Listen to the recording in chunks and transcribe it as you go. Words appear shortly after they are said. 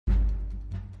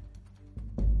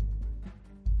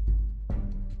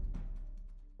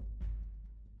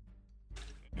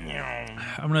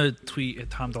I'm gonna tweet at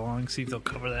Tom DeLonge, see if they'll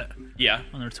cover that Yeah.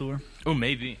 on their tour. Oh,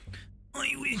 maybe. I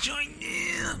wish I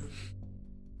knew.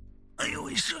 I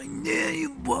wish I knew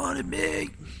you wanted me.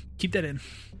 Keep that in.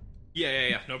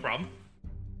 Yeah. No problem.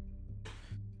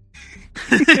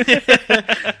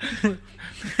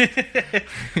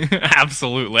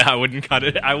 Absolutely. I wouldn't cut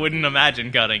it. I wouldn't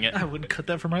imagine cutting it. I wouldn't cut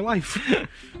that for my life. All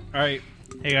right.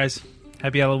 Hey, guys.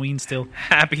 Happy Halloween still.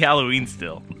 Happy Halloween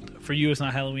still. For you, it's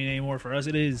not Halloween anymore. For us,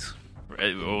 it is.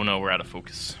 Oh, no, we're out of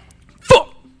focus.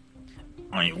 Fuck!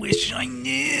 I wish I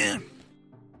knew.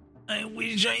 I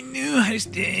wish I knew how to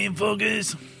stay in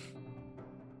focus.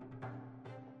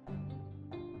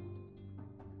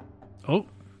 Oh.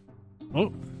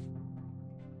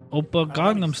 Oppa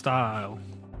Gangnam Style.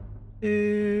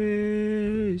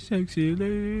 Hey, sexy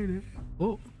lady.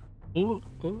 Oh.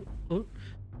 Oppa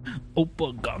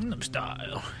Gangnam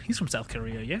Style. He's from South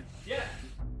Korea, yeah? Yeah.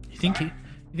 You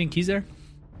think he's there?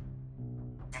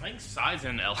 I think Psy's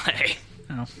in LA.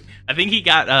 Oh. I think he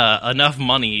got enough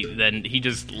money, then he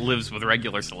just lives with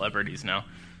regular celebrities now.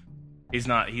 He's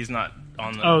not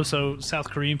on the... Oh, so South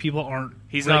Korean people aren't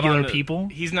He's regular not on the, people?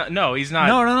 He's not... No, he's not...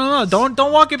 No. Don't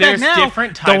walk it back There's now.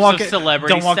 different Don't types walk of it,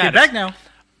 celebrity Don't walk it status. back now.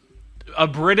 A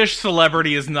British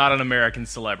celebrity is not an American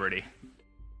celebrity.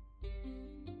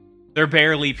 They're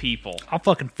barely people. I'll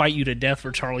fucking fight you to death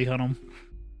for Charlie Hunnam.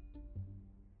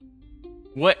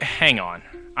 What? Hang on.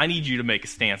 I need you to make a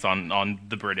stance on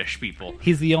the British people.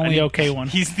 He's the only okay one.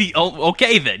 He's the...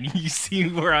 Okay, then. You see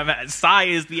where I'm at. Psy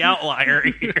is the outlier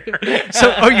here.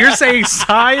 So, you're saying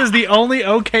Psy is the only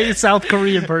okay South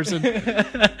Korean person?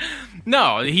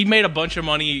 No, he made a bunch of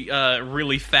money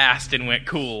really fast and went,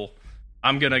 cool.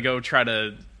 I'm going to go try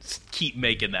to keep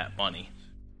making that money.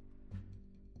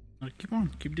 Keep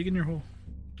on. Keep digging your hole.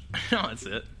 No, that's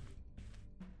it.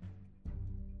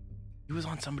 He was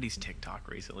on somebody's TikTok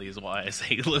recently, is why I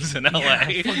say he lives in LA.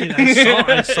 Yeah,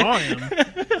 I saw him.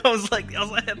 I was like,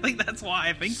 I think that's why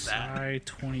I think that. Psy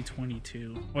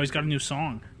 2022. Oh, he's got a new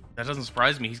song. That doesn't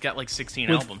surprise me. He's got like 16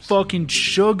 With albums. fucking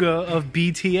Suga of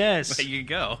BTS. There you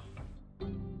go.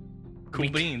 Cool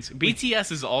beans.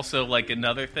 BTS is also like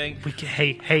another thing.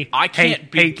 I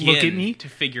can't begin look at me. to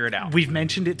figure it out. We've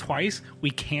mentioned it twice. We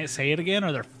can't say it again,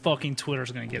 or their fucking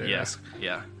Twitter's gonna get at us.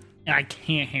 Yeah. And I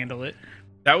can't handle it.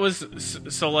 That was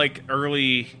so like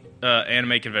early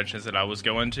anime conventions that I was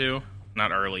going to.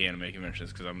 Not early anime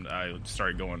conventions because I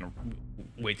started going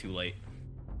way too late.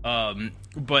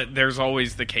 But there's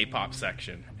always the K-pop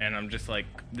section, and I'm just like,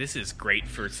 this is great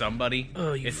for somebody.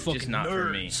 Oh, you it's fucking just not for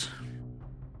me. nerds.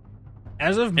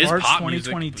 As of His March pop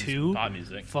 2022, music, pop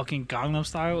music. fucking Gangnam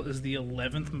Style is the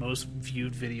 11th most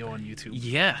viewed video on YouTube.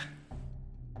 Yeah,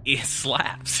 it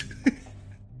slaps.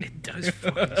 It does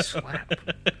fucking slap.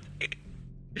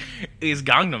 Is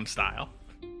Gangnam Style.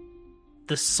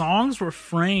 The song's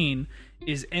refrain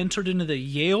is entered into the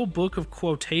Yale Book of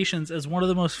Quotations as one of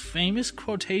the most famous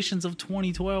quotations of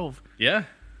 2012. Yeah.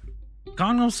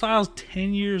 Gangnam Style's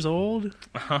 10 years old.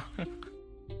 Uh-huh.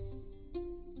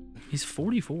 He's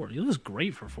 44. He looks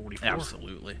great for 44.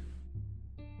 Absolutely.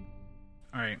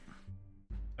 All right.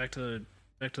 Back to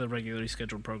the regularly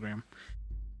scheduled program.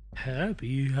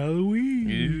 Happy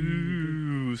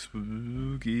Halloween. Ooh,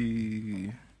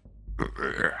 spooky.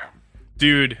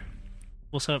 Dude,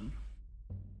 What's up?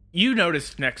 you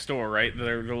noticed next door, right? The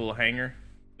little hanger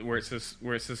where it says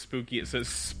spooky, it says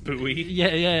spooey.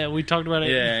 Yeah. We talked about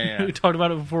it. Yeah. We talked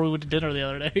about it before we went to dinner the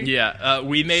other day. Yeah,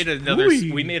 we made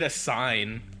Spooey. we made a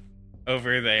sign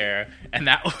over there, and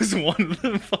that was one of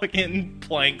the fucking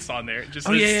planks on there. It just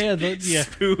says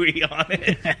spooey on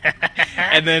it.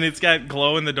 And then it's got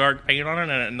glow in the dark paint on it,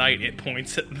 and at night it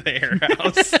points at their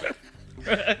house.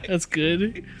 That's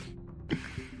good.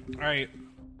 All right.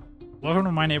 Welcome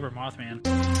to My Neighbor Mothman.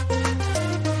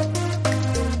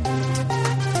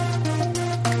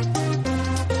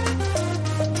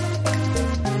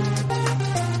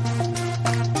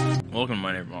 Welcome to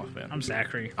My Neighbor Mothman. I'm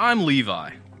Zachary. I'm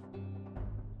Levi.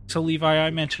 So, Levi, I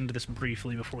mentioned this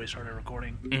briefly before we started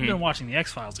recording. We've been watching The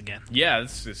X-Files again. Yeah,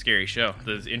 this is a scary show.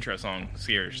 The intro song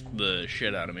scares the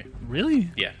shit out of me. Really?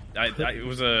 Yeah, it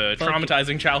was a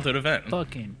traumatizing childhood event.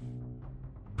 Fucking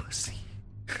pussy.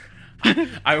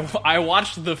 I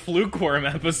watched the Flukeworm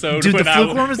episode Dude, when the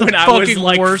Flukeworm is the when I was fucking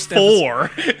like worst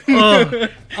 4.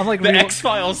 I'm like, The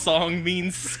X-Files song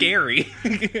means scary.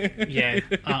 Yeah.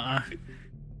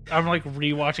 I'm like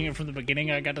rewatching it from the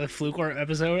beginning. I got to the Flukeworm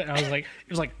episode, and I was like, it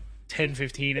was like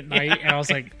 10:15 at night, and I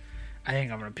was like, I think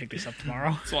I'm gonna pick this up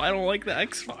tomorrow. So I don't like the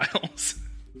X-Files.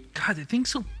 God, the thing's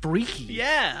so freaky.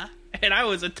 Yeah, and I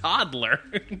was a toddler.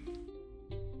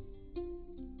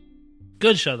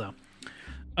 Good show though.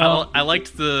 I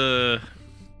liked the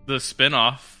the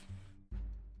spinoff,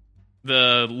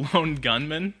 the Lone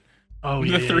Gunman. Oh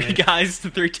yeah, the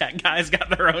three tech guys got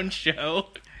their own show.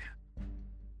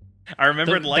 I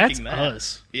remember liking that.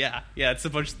 Us. Yeah, it's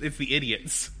it's the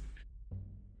idiots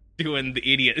doing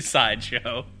the idiot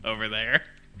sideshow over there.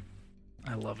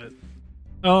 I love it.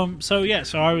 So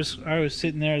I was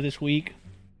sitting there this week,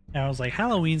 and I was like,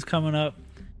 Halloween's coming up.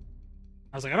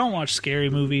 I was like, I don't watch scary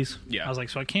movies. Yeah. I was like,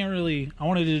 so I can't really. I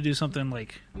wanted to do something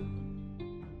like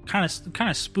kind of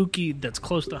spooky that's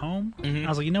close to home. Mm-hmm. I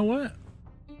was like, you know what?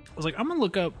 I was like, I'm gonna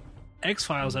look up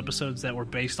X-Files episodes that were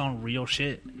based on real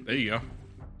shit. There you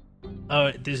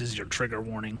go. This is your trigger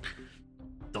warning.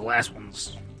 The last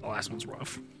one's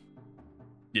rough.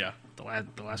 Yeah. The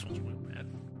last one's really bad.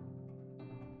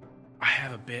 I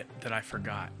have a bit that I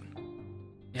forgot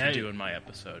to do in my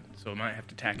episode, so I might have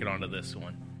to tack it onto this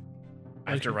one.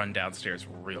 I have to run downstairs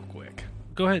real quick.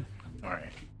 Go ahead. All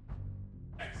right.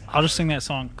 I'll just sing that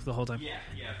song the whole time. Yeah.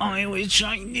 I wish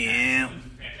I knew.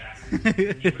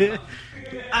 Fantastic.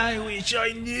 I wish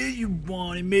I knew you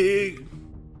wanted me.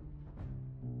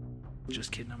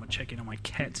 Just kidding. I'm gonna check in on my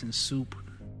cats and soup.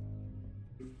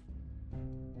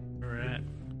 Where we're at.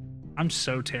 I'm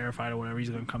so terrified of whatever he's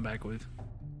gonna come back with.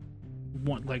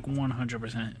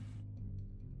 100%.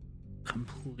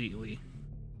 Completely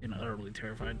and utterly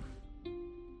terrified.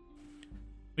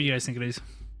 What do you guys think it is?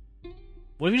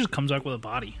 What if he just comes back with a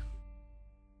body?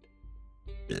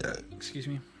 Yeah. Excuse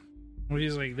me. What if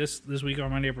he's like, this week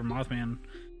on my neighbor Mothman,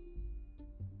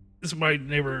 this is my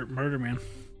neighbor Murder Man.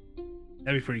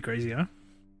 That'd be pretty crazy, huh?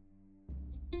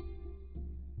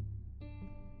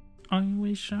 I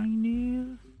wish I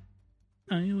knew.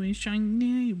 I wish I knew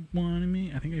you wanted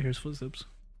me. I think I hear his footsteps.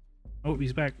 Oh,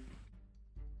 he's back.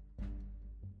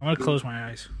 I'm gonna close my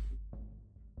eyes.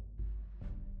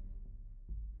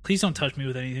 Please don't touch me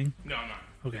with anything. No, I'm not.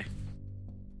 Okay.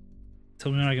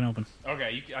 Tell me when I can open.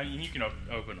 Okay, you can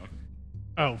open them.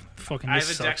 Oh, fucking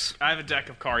this sucks. I have a deck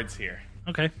of cards here.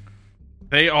 Okay.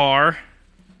 They are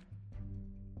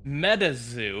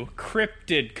MetaZoo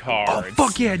cryptid cards. Oh,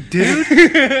 fuck yeah, dude!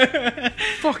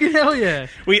 Fucking hell yeah!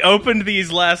 We opened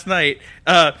these last night.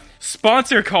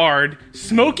 Sponsor card,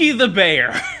 Smokey the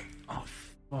Bear. Oh,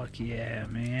 fuck yeah,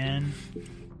 man.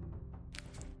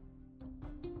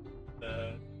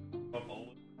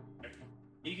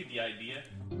 You get the idea.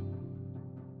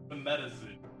 The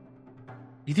MetaZoo.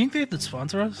 You think they have to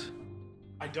sponsor us?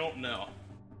 I don't know.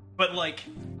 But, like,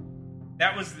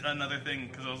 that was another thing,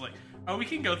 because I was like, oh, we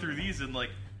can go through these and,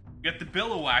 like, get the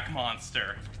Billowhack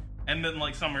monster. And then,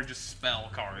 like, some are just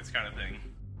spell cards kind of thing.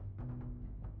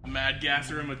 Mad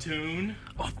Gasser and Mattoon.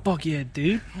 Oh, fuck yeah,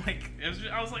 dude. Like,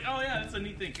 I was like, oh, yeah, that's a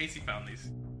neat thing. Casey found these.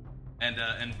 And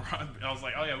I was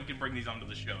like, oh, yeah, we can bring these onto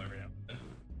the show every now and then.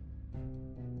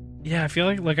 Yeah, I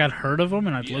feel like I'd heard of them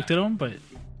and I'd looked at them, but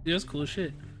yeah, it's cool as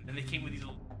shit. And they came with these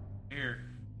little air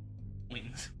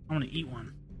wings. I'm gonna eat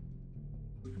one.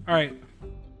 Alright.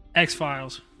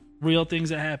 X-Files. Real things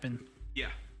that happen. Yeah.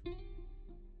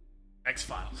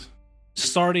 X-Files.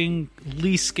 Starting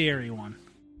least scary one.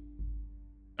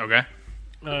 Okay.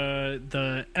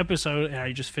 The episode, and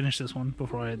I just finished this one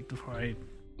before I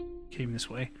came this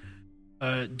way.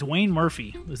 Dwayne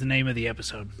Murphy was the name of the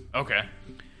episode. Okay.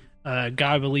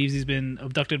 Guy believes he's been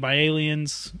abducted by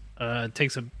aliens.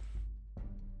 Takes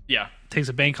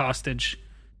a bank hostage.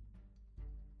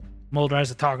 Mulder has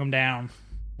to talk him down.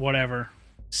 Whatever.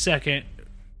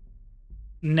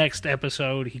 Next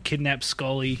episode, he kidnaps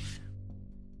Scully.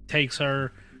 Takes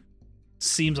her.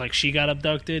 Seems like she got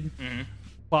abducted. Mm-hmm.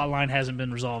 Plotline hasn't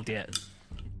been resolved yet.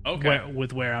 Okay.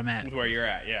 With where I'm at. With where you're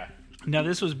at, yeah. Now,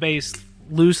 this was based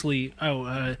loosely.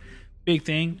 Big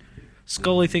thing.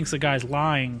 Scully thinks the guy's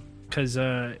lying because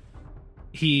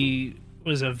he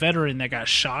was a veteran that got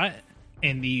shot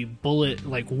and the bullet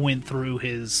went through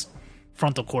his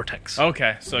frontal cortex.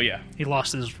 Okay, so yeah. He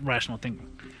lost his rational thinking.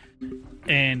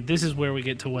 And this is where we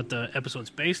get to what the episode's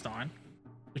based on,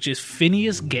 which is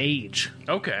Phineas Gage.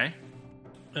 Okay.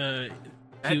 That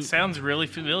sounds really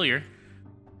familiar.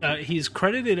 He's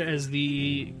credited as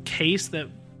the case that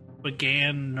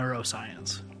began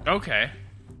neuroscience. Okay.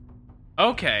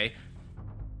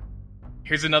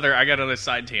 Here's I got another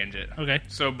side tangent. Okay.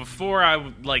 So before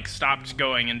I stopped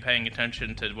going and paying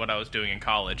attention to what I was doing in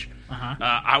college,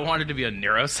 I wanted to be a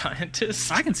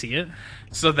neuroscientist. I can see it.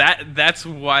 So that's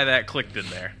why that clicked in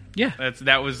there. Yeah.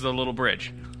 That was the little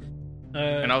bridge.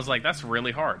 And I was like, that's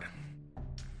really hard.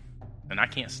 And I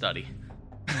can't study.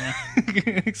 Yeah.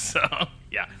 So,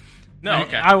 yeah. No,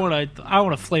 okay. I want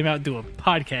to flame out and do a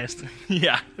podcast.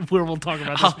 Yeah. Where we'll talk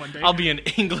about this one day. I'll be an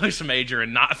English major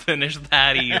and not finish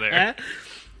that either.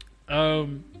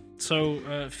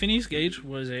 So Phineas Gage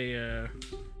was a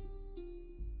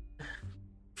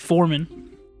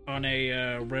foreman on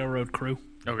a railroad crew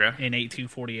Okay. in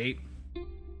 1848,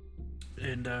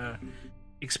 and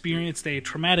experienced a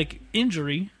traumatic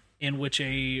injury in which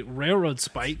a railroad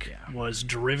spike was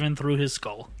driven through his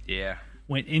skull, Yeah.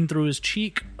 went in through his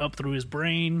cheek, up through his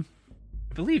brain,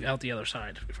 I believe out the other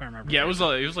side, if I remember. Yeah, it was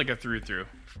like a through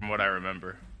from what I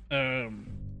remember.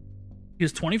 He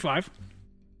was 25.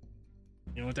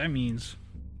 You know what that means?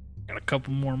 Got a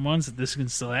couple more months that this can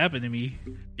still happen to me.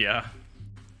 Yeah.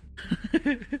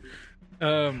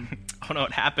 Oh no,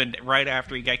 it happened right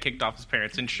after he got kicked off his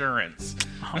parents' insurance.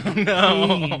 Oh,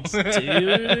 no,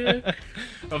 dude.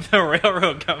 Of the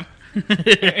railroad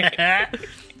company.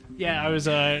 Yeah, I was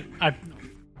so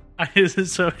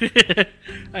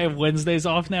I have Wednesdays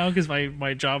off now because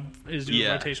my job is doing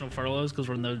rotational furloughs because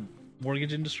we're in the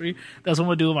mortgage industry. That's what I'm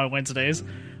gonna do on my Wednesdays.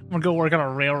 I'm gonna go work on a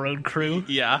railroad crew.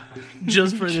 Yeah,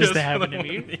 just for this to happen to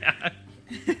me. Yeah.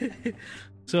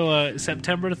 So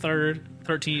September 3rd,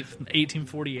 13th,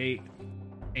 1848,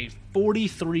 a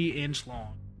 43-inch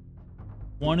long,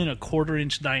 1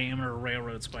 1/4-inch diameter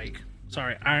railroad spike.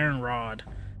 Sorry, iron rod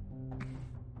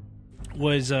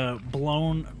was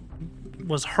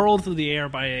hurled through the air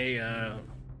by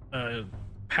a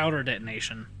powder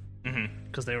detonation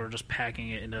because they were just packing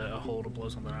it into a hole to blow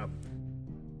something up.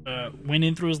 Went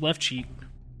in through his left cheek.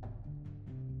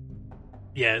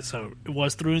 Yeah, so it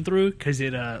was through and through because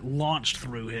it launched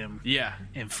through him. Yeah,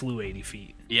 and flew 80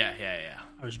 feet. Yeah.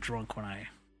 I was drunk when I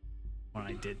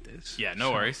did this. Yeah,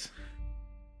 no worries.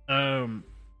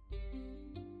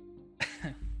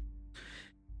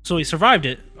 So he survived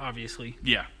it, obviously.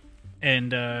 Yeah.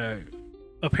 And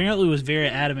apparently was very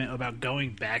adamant about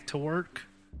going back to work.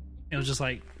 It was just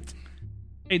like,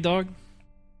 hey, dog,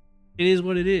 it is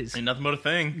what it is. Ain't nothing but a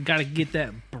thing. You gotta get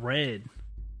that bread.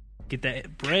 Get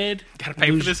that bread. Gotta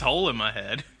pay for this hole in my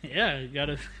head. Yeah, you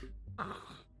gotta...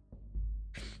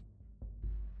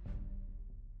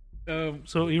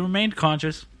 So he remained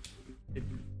conscious. It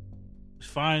was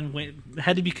fine.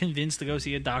 Had to be convinced to go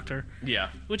see a doctor. Yeah.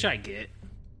 Which I get.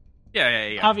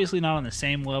 Yeah. Obviously not on the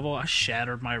same level. I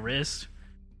shattered my wrist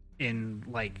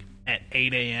at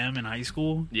 8 a.m. in high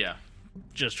school. Yeah.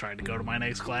 Just tried to go to my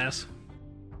next class.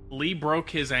 Lee broke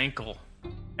his ankle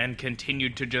and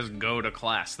continued to just go to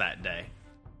class that day.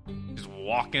 Just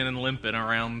walking and limping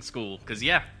around school. Because,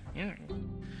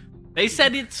 they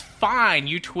said it's fine.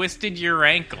 You twisted your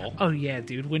ankle. Oh, yeah,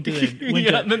 dude.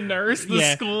 The nurse,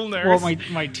 school nurse. Well,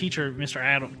 my teacher,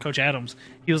 Coach Adams,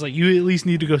 he was like, you at least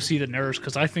need to go see the nurse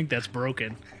because I think that's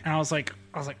broken. And I was like,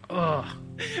 ugh.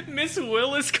 Miss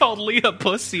Willis called Lee a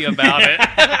pussy about it.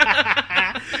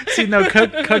 See, no,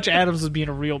 Coach Adams was being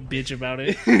a real bitch about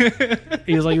it.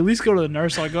 He was like, at least go to the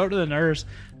nurse. So I go up to the nurse,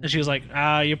 and she was like,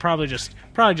 you probably just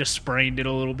sprained it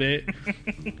a little bit.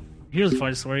 Here's a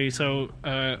funny story. So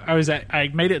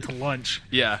I made it to lunch.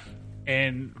 Yeah.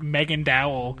 And Megan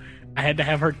Dowell, I had to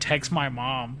have her text my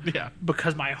mom. Yeah.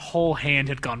 Because my whole hand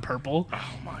had gone purple.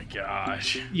 Oh my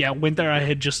gosh. Yeah, went there. I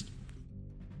had just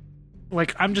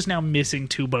I'm just now missing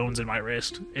 2 bones in my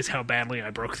wrist. Is how badly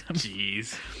I broke them.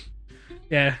 Jeez.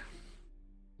 Yeah.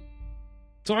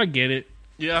 So I get it.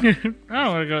 Yeah. I don't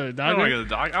want to go to the doctor. I don't want to go to the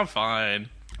doctor. I'm fine.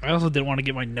 I also didn't want to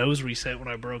get my nose reset when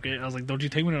I broke it. I was like, don't you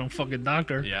take me to a fucking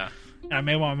doctor. Yeah. And I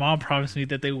made my mom promise me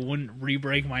that they wouldn't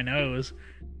re-break my nose.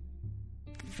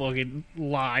 Fucking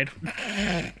lied.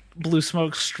 Blew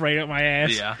smoke straight up my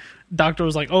ass. Yeah. Doctor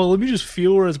was like, oh, let me just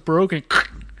feel where it's broken.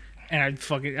 And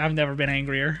I've never been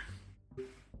angrier.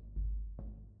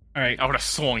 All right. I would have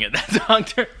swung at that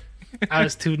doctor. I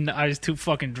was too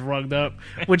fucking drugged up,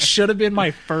 which should have been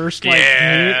my first hint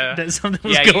that something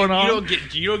was going on.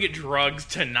 You don't get drugs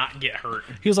to not get hurt.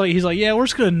 He's like, yeah, we're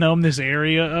just gonna numb this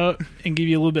area up and give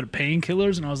you a little bit of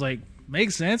painkillers, and I was like,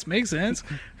 makes sense. 'Cause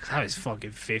I was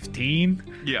fucking 15.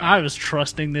 Yeah, I was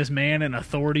trusting this man in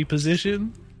authority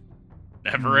position.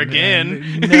 Never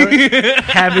again. Never,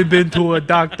 haven't been to a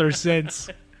doctor since.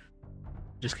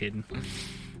 Just kidding.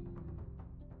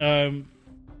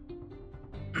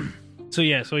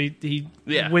 So he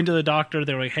went to the doctor.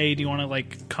 They were like, hey, do you want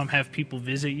to come have people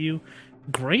visit you?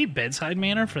 Great bedside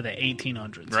manner for the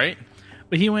 1800s. Right?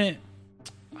 But he went,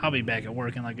 I'll be back at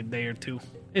work in a day or 2.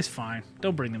 It's fine.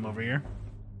 Don't bring them over here.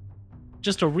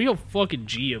 Just a real fucking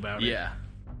G about it.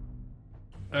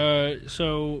 Yeah.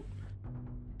 So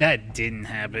that didn't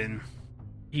happen.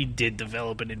 He did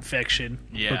develop an infection.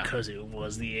 Yeah. Because it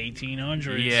was the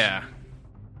 1800s. Yeah.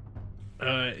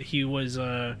 He was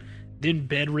then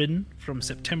bedridden from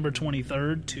September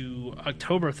 23rd to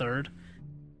October 3rd.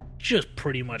 Just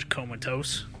pretty much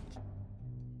comatose.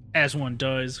 As one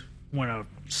does when a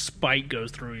spike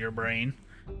goes through your brain.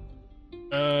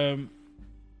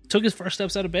 Took his first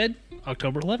steps out of bed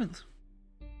October 11th.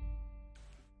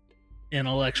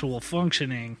 Intellectual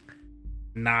functioning,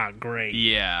 not great.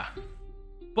 Yeah.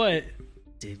 But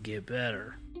did get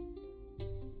better.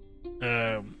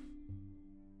 I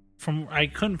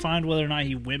couldn't find whether or not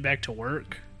he went back to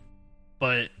work,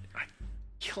 but I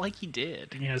feel like he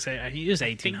did. he was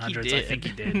 1800s. I think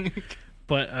he did. did.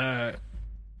 But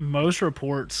most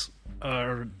reports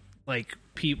are like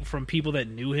from people that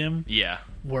knew him Yeah.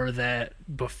 were that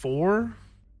before,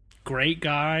 great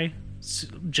guy,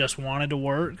 just wanted to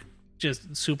work,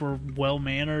 just super well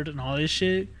mannered and all this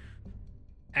shit.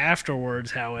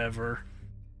 Afterwards, however,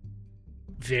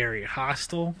 very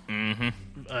hostile,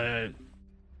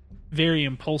 very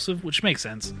impulsive, which makes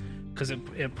sense because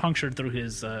it punctured through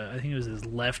his I think it was his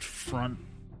left frontal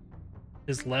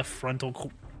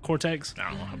cortex. I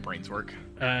don't know how brains work.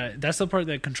 That's the part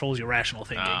that controls your rational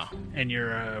thinking Oh. and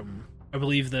your I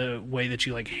believe the way that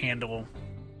you like handle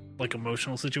like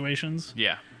emotional situations.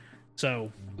 Yeah.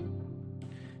 So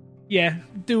yeah,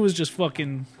 dude was just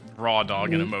fucking Raw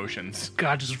dog and emotions.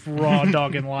 God, just raw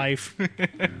dogging life.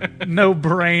 No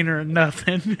brain or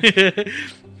nothing.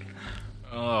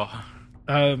 Oh.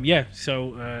 Yeah,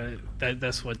 so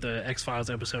that's what the X-Files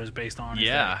episode is based on.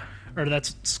 Yeah. Or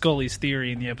that's Scully's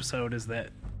theory in the episode, is that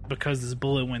because this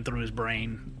bullet went through his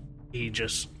brain, he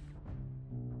just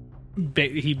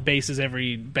he bases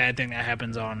every bad thing that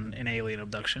happens on an alien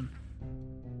abduction.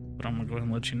 But I'm gonna go ahead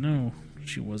and let you know,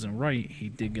 she wasn't right. He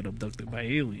did get abducted by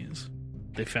aliens.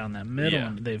 They found that metal.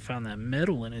 Yeah. They found that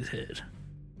metal in his head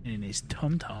and in his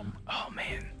tum tum. Oh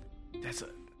man,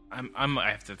 I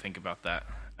have to think about that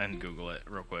and Google it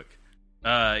real quick.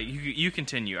 You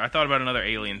continue. I thought about another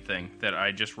alien thing that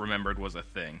I just remembered was a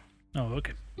thing. Oh,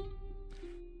 okay.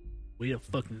 Way to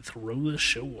fucking throw the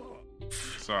show off.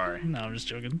 Sorry. No, I'm just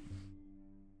joking.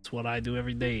 It's what I do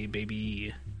every day,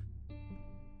 baby.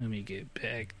 Let me get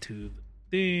back to the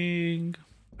thing.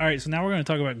 Alright, so now we're going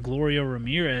to talk about Gloria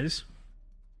Ramirez,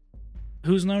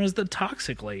 who's known as the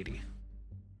Toxic Lady.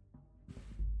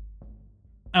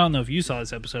 I don't know if you saw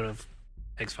this episode of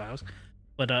X-Files,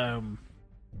 but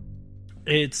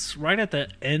it's right at the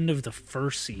end of the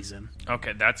first season.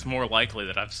 Okay, that's more likely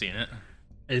that I've seen it.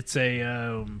 It's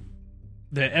a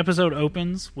the episode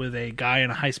opens with a guy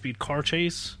in a high-speed car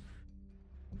chase,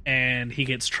 and he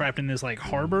gets trapped in this like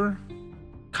harbor.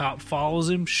 Cop follows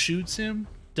him, shoots him,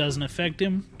 doesn't affect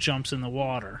him, jumps in the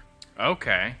water.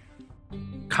 Okay.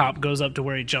 Cop goes up to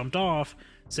where he jumped off,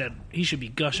 said he should be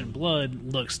gushing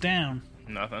blood, looks down,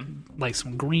 Nothing. like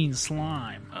some green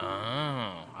slime. Oh,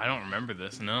 I don't remember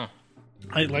this. No.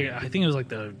 I think it was like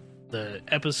the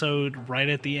episode right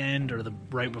at the end or the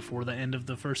right before the end of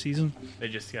the first season. They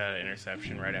just got an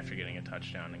interception right after getting a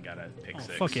touchdown and got a pick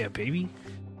six. Fuck yeah, baby.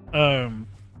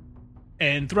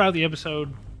 And throughout the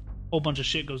episode, a whole bunch of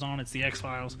shit goes on. It's the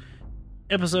X-Files.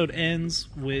 Episode ends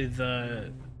with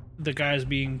the guys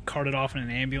being carted off in an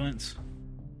ambulance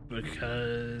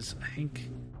because I think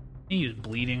he was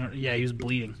bleeding. Yeah, he was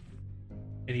bleeding,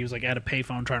 and he was like at a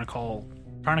payphone trying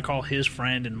to call his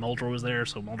friend, and Mulder was there,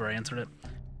 so Mulder answered it.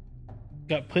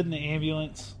 Got put in the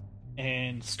ambulance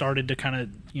and started to kind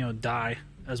of die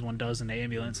as one does in the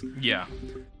ambulance. Yeah.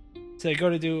 So they go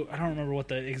to do, I don't remember what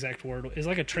the exact word is,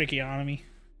 like a tracheotomy,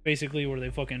 basically, where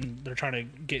they're trying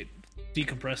to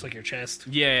decompress like your chest.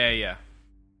 Yeah.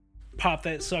 Pop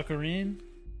that sucker in,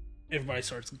 everybody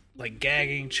starts like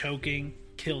gagging, choking,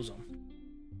 kills him.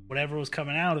 Whatever was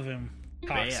coming out of him,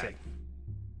 toxic.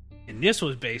 And this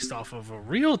was based off of a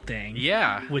real thing,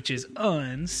 Yeah. which is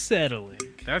unsettling.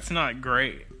 That's not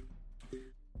great.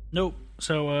 Nope.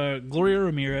 So Gloria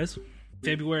Ramirez,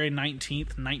 February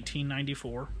 19th,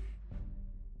 1994,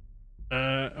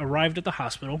 arrived at the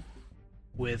hospital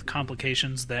with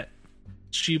complications that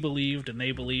she believed and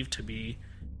they believed to be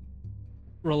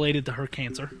related to her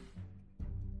cancer.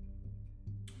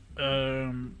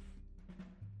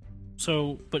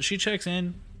 But she checks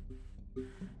in,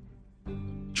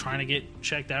 trying to get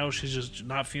checked out. She's just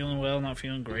not feeling well, not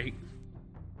feeling great.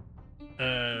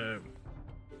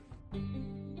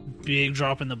 Big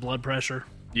drop in the blood pressure,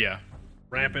 Yeah.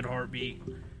 rapid heartbeat.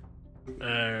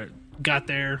 Got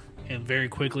there and very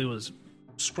quickly was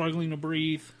struggling to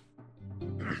breathe.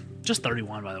 Just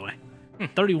 31, by the way.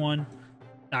 31,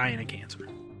 dying of cancer.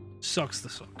 Sucks to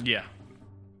suck. Yeah.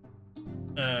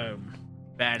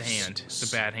 Bad hand.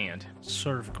 It's a bad hand.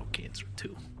 Cervical cancer,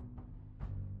 too.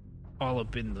 All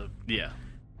up in the Yeah.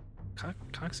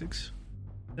 coccyx.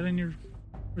 Is that in your...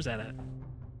 Where's that at?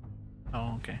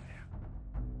 Oh, okay.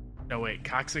 No, wait.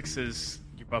 Coccyx is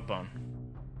your butt bone.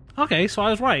 Okay, so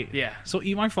I was right. Yeah. So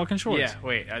eat my fucking shorts. Yeah.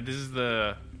 Wait.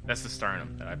 That's the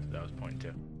sternum that I was pointing to.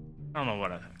 I don't know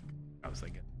what I was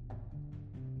thinking.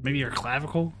 Maybe your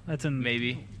clavicle. That's in.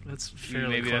 Maybe. That's fairly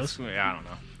Maybe close. that's. I don't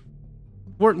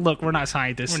know. We're not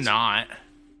scientists. We're not.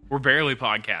 We're barely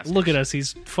podcasters. Look at us.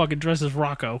 He's fucking dressed as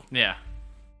Rocco. Yeah.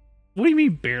 What do you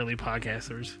mean barely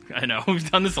podcasters? I know. We've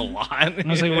done this a lot. I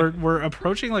was like, we're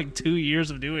approaching like 2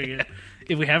 years of doing it.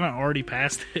 If we haven't already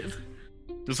passed it.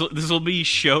 This will be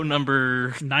show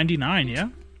number 99, yeah?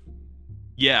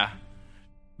 Yeah.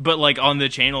 But like on the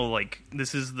channel, like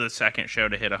this is the second show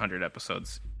to hit 100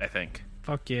 episodes, I think.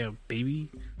 Fuck yeah, baby.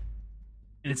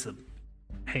 And it's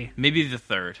hey, Maybe the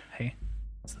third. hey,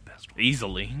 it's the best one.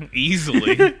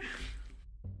 Easily.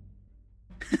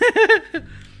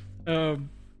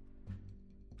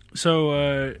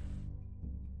 So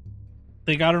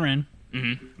they got her in,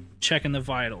 Mm-hmm. checking the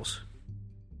vitals.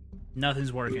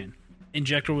 Nothing's working.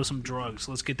 Inject her with some drugs.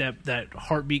 Let's get that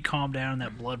heartbeat calmed down,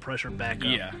 that blood pressure back up.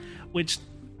 Yeah. Which,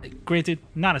 granted,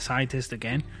 not a scientist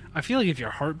again. I feel like if your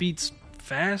heart beats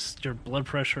fast, your blood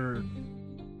pressure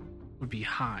would be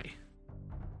high.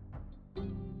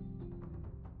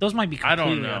 Those might be I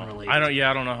completely don't know. unrelated.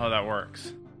 I don't know how that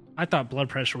works. I thought blood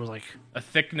pressure was like, A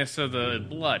thickness of the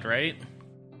blood, right?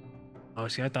 oh,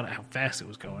 see, I thought how fast it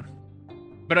was going.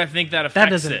 But I think that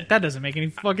affects it. That doesn't make any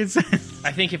fucking sense.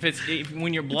 I think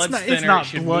when your blood's it's thinner, not it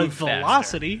should blood move faster.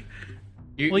 velocity.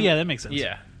 Well, yeah, that makes sense.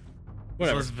 Yeah.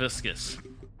 Whatever. It's less viscous.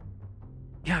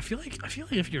 Yeah, I feel like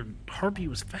if your heartbeat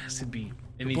was fast, your means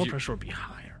blood you- pressure would be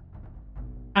higher.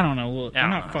 I don't know. Well, I I'm don't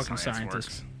not know how fucking science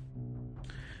scientist.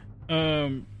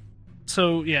 works.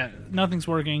 So yeah, nothing's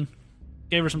working.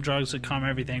 Gave her some drugs to calm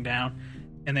everything down,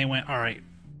 and they went, all right,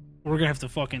 we're gonna have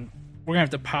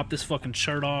to pop this fucking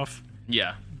shirt off,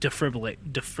 Yeah. defibrillate.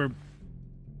 We're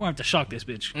gonna have to shock this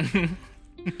bitch.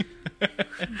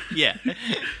 Yeah.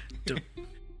 De-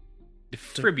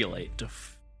 Defibrillate.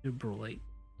 Defibrillate.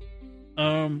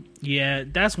 Yeah,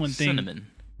 that's when Cinnamon.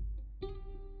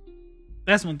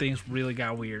 That's when things really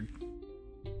got weird.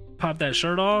 Pop that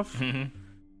shirt off, Mm-hmm.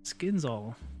 skin's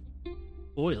all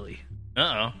oily.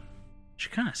 Uh-oh.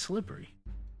 She's kind of slippery.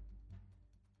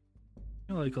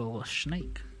 You're like a little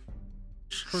snake.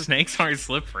 Snakes aren't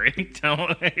slippery.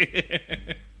 Don't.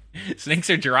 Snakes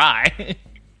are dry.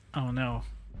 Oh no,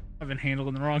 I've been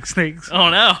handling the wrong snakes. Oh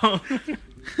no.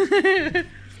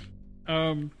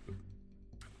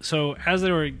 So as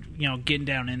they were, getting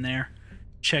down in there,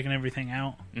 checking everything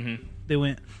out, Mm-hmm. they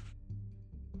went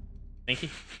Thank you.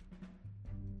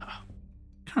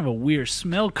 kind of a weird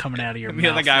smell coming out of your mouth. The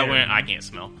other guy there. went, I can't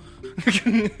smell.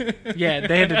 Yeah,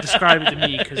 they had to describe it to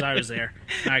me because I was there.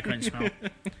 And I couldn't smell.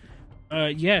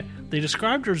 Yeah, they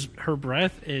described her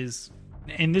breath as,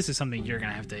 and this is something you're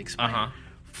gonna have to explain. Uh-huh.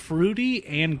 Fruity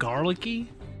and garlicky,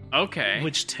 Okay.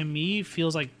 which to me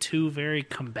feels like two very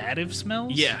combative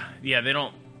smells. Yeah, they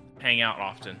don't hang out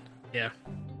often. Yeah.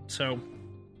 So,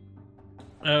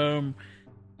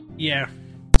 yeah.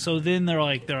 So then they're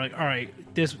like, all right,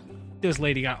 this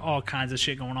lady got all kinds of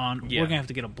shit going on. Yeah. We're gonna have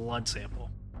to get a blood sample.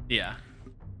 Yeah.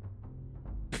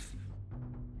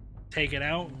 Take it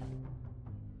out.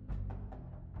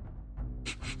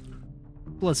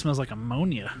 Blood smells like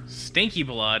ammonia. Stinky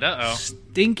blood. Uh-oh.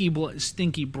 Stinky blood,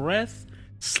 stinky breath,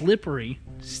 slippery,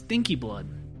 stinky blood.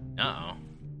 Uh-oh.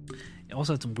 It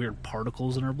also had some weird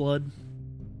particles in her blood.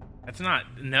 That's not...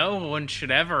 No one should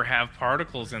ever have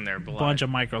particles in their blood. Bunch of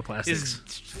microplastics.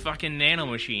 It's fucking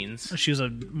nanomachines. She was a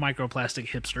microplastic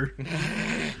hipster.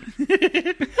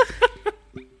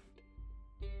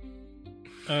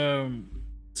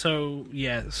 So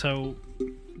yeah. So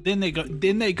then they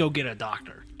go get a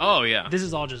doctor. Oh, yeah. This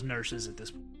is all just nurses at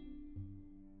this point.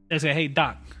 They say, "Hey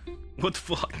doc, What the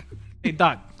fuck? hey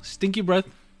doc, stinky breath."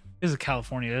 This is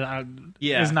California.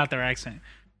 Yeah. It's not their accent,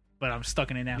 but I'm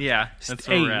stuck in it now. Yeah, that's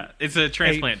Hey, where we're at. It's a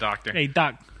transplant doctor. Hey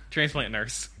doc, Transplant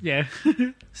nurse. yeah,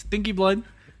 stinky blood,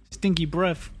 stinky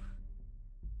breath,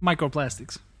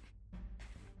 microplastics.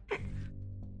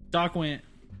 Doc went,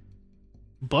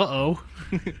 "Uh-oh."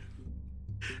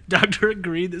 Doctor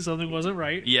agreed that something wasn't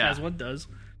right. Yeah. As one does.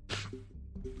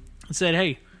 Said,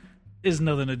 "Hey, this has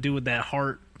nothing to do with that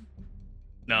heart.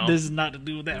 No. This is not to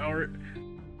do with that heart."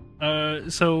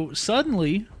 So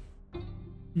suddenly,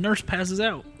 nurse passes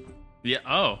out. Yeah.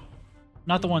 Oh.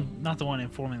 Not the one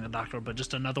informing the doctor, but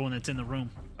just another one that's in the room.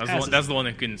 That's the one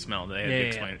that couldn't smell. They had to Yeah,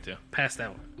 explain it to. Passed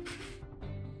out.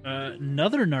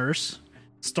 Another nurse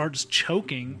starts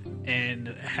choking and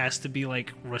has to be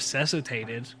like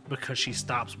resuscitated because she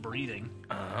stops breathing.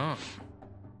 Oh.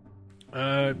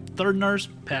 Third nurse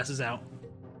passes out.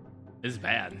 This is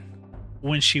bad.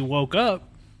 When she woke up,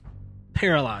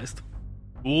 paralyzed.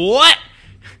 What?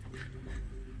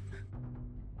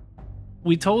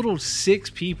 We totaled 6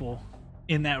 people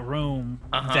in that room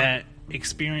Uh-huh. that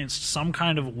experienced some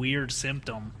kind of weird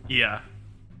symptom Yeah.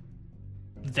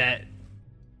 that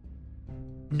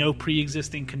no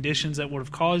pre-existing conditions that would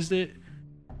have caused it.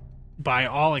 By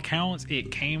all accounts,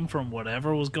 it came from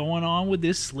whatever was going on with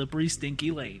this slippery,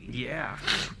 stinky lady. Yeah.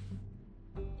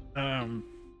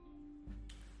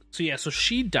 So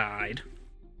she died.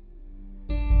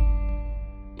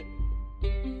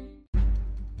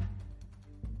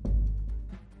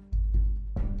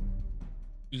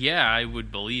 Yeah, I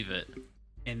would believe it.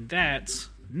 And that's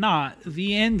not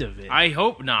the end of it. I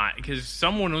hope not, because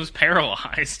someone was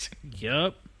paralyzed.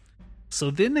 Yup. So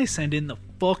then they send in the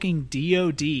fucking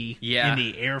DOD Yeah. and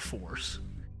the Air Force.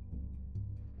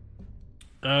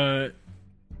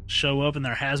 Show up in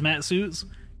their hazmat suits.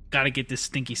 Gotta get this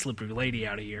stinky, slippery lady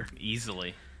out of here.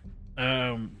 Easily.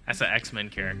 Um, That's an X-Men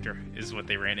character, is what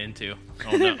they ran into.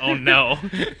 Oh no. Oh no.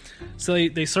 so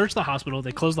they search the hospital.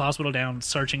 They close the hospital down,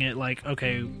 searching it like,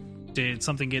 okay, did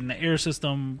something get in the air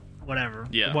system? Whatever.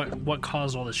 Yeah. What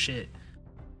caused all this shit?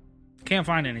 Can't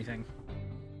find anything.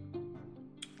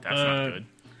 That's not good.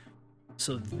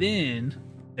 So then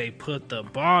they put the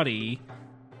body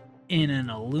in an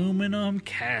aluminum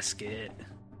casket.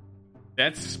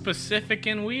 That's specific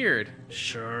and weird.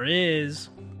 Sure is.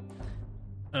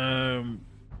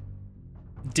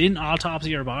 Didn't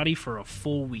autopsy her body for a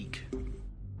full week.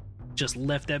 Just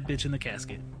left that bitch in the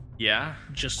casket. Yeah.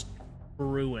 Just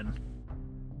ruin.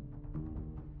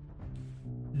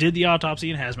 Did the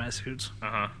autopsy in hazmat suits.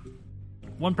 Uh-huh.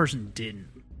 One person didn't.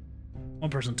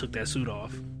 One person took that suit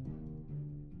off.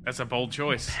 That's a bold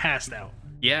choice. Passed out.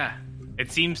 Yeah.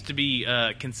 It seems to be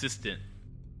consistent.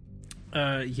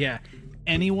 Yeah.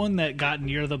 Anyone that got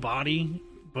near the body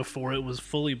before it was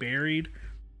fully buried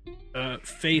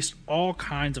faced all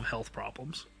kinds of health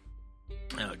problems.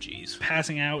 Oh, jeez.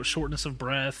 Passing out, shortness of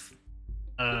breath,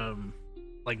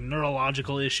 like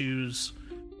neurological issues,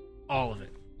 all of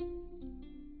it.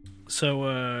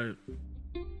 So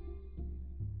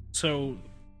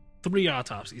 3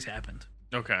 autopsies happened.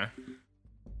 Okay.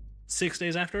 6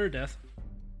 days after her death,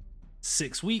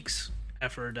 6 weeks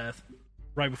after her death,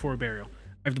 right before her burial.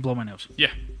 I have to blow my nose. Yeah.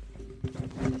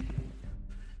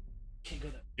 Can't go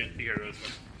that. Yeah, you gotta go this way.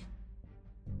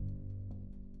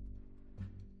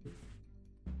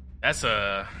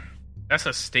 That's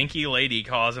a stinky lady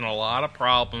causing a lot of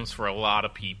problems for a lot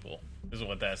of people. Is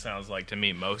what that sounds like to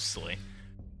me, mostly.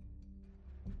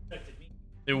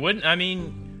 It wouldn't. I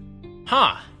mean,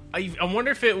 huh? I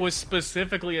wonder if it was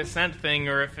specifically a scent thing,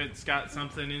 or if it's got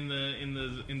something in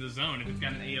the zone. If it's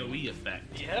got an AOE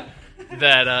effect. Yeah.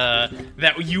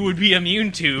 That you would be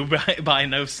immune to by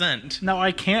no scent. No,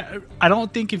 I can't. I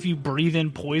don't think if you breathe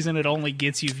in poison, it only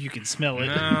gets you if you can smell it.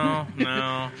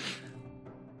 No.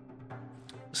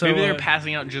 So, Maybe they're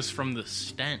passing out just from the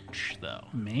stench, though.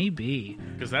 Maybe.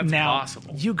 Because that's now,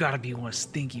 possible. You gotta be one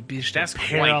stinky bitch That's to quite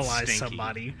paralyze stinky.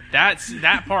 somebody.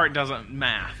 That part doesn't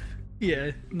math.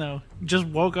 Yeah, no. Just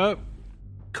woke up,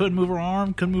 couldn't move her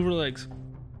arm, couldn't move her legs.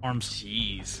 Arms.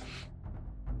 Jeez.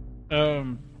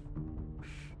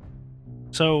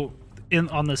 So,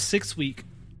 on the 6-week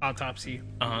autopsy,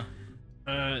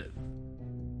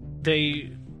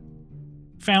 they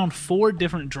found 4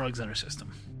 different drugs in her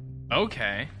system.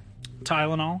 Okay.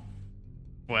 Tylenol,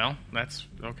 Well, that's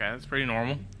okay. That's pretty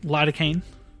normal. lidocaine,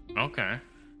 Okay.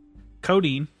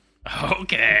 codeine.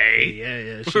 Okay.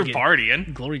 Yeah. We're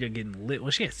partying. Gloria getting lit.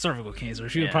 Well, she had cervical cancer.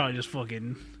 She would Yeah. probably just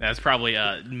fucking... That's probably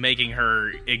making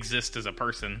her exist as a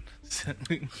person.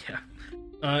 Yeah.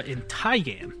 And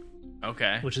Tygan,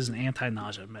 Okay. which is an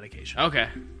anti-nausea medication. Okay.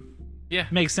 Yeah.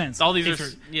 Makes sense. All these if are-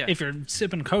 you're, yeah. If you're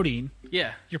sipping codeine,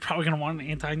 Yeah. you're probably going to want an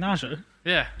anti-nausea.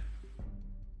 Yeah.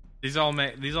 These all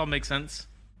make sense.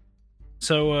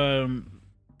 So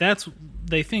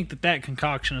they think that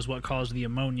concoction is what caused the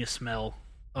ammonia smell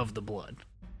of the blood.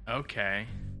 Okay.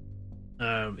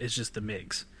 It's just the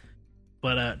mix.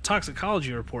 But a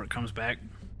toxicology report comes back.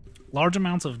 Large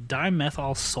amounts of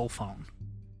dimethyl sulfone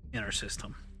in our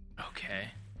system. Okay.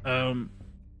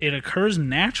 It occurs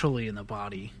naturally in the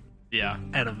body Yeah.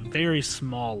 at a very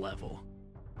small level.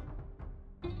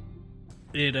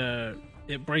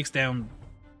 It breaks down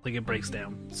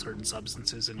certain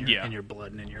substances in your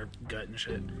blood and in your gut and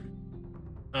shit.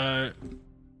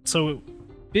 So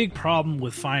big problem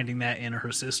with finding that in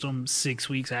her system 6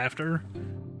 weeks after.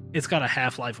 It's got a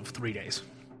half-life of 3 days.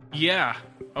 Yeah.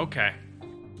 Okay.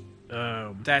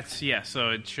 That's So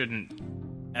it shouldn't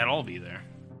at all be there.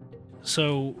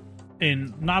 So,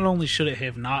 and not only should it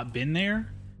have not been there,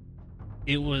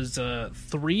 it was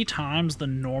 3 times the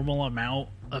normal amount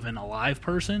of an alive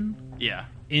person Yeah.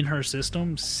 in her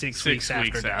system 6 weeks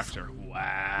after death.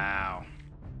 Wow.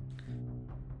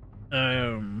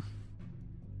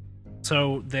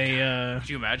 So they Could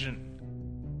you imagine?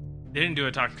 They didn't do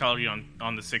a toxicology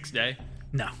on the 6th day.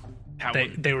 no,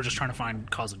 That they were just trying to find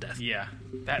cause of death. yeah,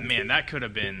 that could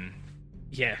have been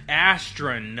Yeah.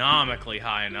 astronomically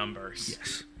high numbers.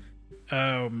 Yes.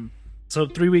 So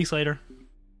 3 weeks later,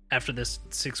 after this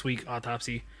 6-week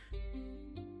autopsy,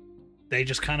 they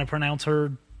just kind of pronounce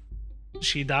her.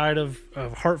 She died of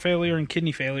heart failure and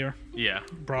kidney failure Yeah.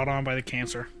 brought on by the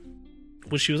cancer,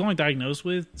 which she was only diagnosed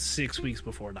with 6 weeks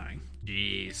before dying.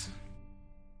 Jeez.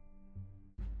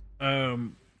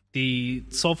 The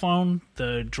sulfone,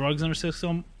 the drugs in her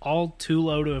system, all too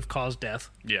low to have caused death.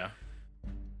 Yeah.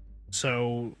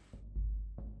 So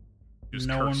It was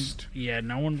no cursed.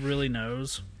 no one really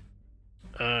knows.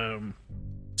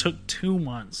 Took 2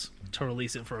 months to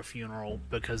release it for a funeral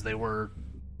because they were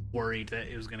worried that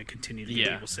it was going to continue to get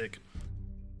Yeah. people sick.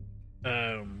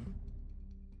 Now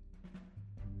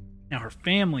her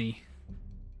family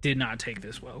did not take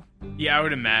this well. Yeah, I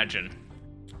would imagine.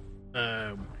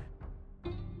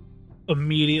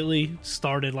 Immediately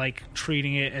started like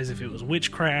treating it as if it was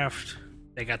witchcraft.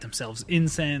 They got themselves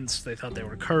incense. They thought they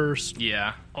were cursed.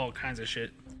 Yeah. All kinds of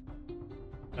shit.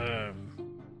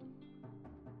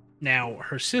 Now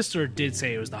her sister did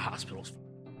say it was the hospital's.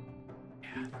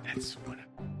 Yeah, that's what I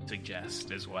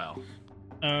suggest as well.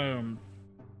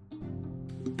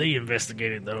 They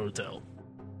investigated the hotel.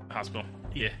 Hospital.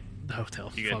 Yeah. The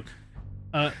hotel. You good?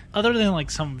 Fuck. Other than like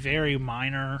some very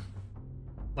minor,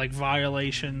 like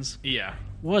violations, Yeah.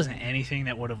 wasn't anything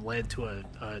that would have led to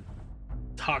a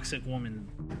toxic woman.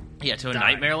 Yeah, to a Died.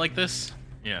 nightmare like this?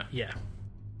 Yeah. Yeah.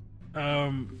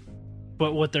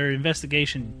 But what their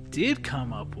investigation did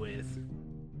come up with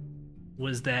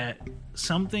was that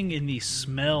something in the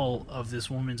smell of this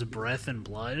woman's breath and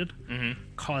blood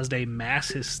caused a mass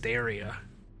hysteria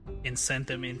and sent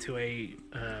them into a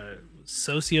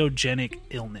sociogenic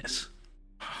illness.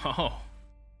 Oh.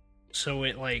 So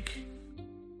it like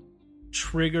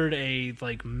triggered a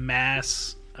like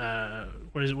mass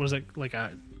what was it like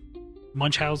a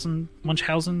Munchausen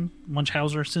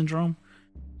syndrome,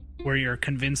 where you're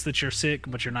convinced that you're sick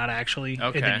but you're not actually,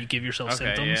 Okay. and then you give yourself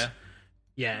symptoms.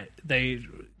 Yeah.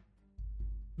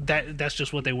 That's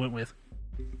just what they went with.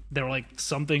 They were like,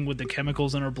 something with the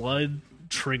chemicals in her blood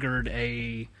triggered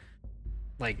a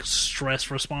like stress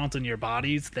response in your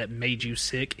bodies that made you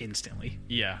sick instantly.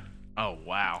 Yeah. Oh,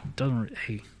 wow. Don't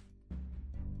make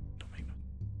no.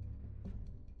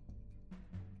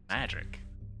 Magic.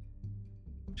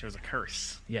 She was a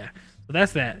curse. Yeah. So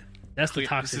that's that. That's the This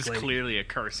toxic is lady. clearly a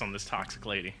curse on this toxic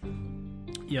lady.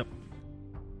 Yep.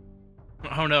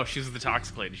 Oh no, she was the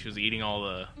toxic lady. She was eating all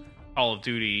the Call of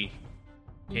Duty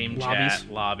game Lobbies.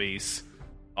 chat, lobbies,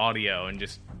 audio, and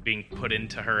just being put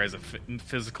into her as a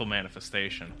physical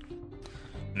manifestation.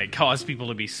 And it caused people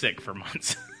to be sick for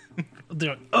months.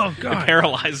 They're like, oh It god,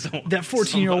 paralyzed them. that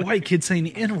 14-year-old white kid saying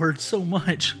the N-word so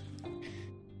much.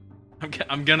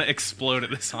 I'm gonna explode at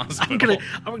this hospital.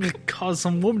 I'm gonna cause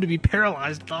some woman to be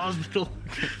paralyzed at the hospital.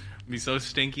 Be so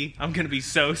stinky. I'm gonna be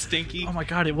so stinky. Oh my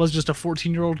god, it was just a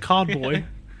 14-year-old COD boy.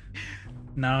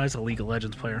 No, it's a League of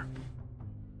Legends player.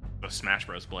 A Smash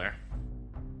Bros. Player.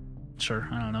 Sure,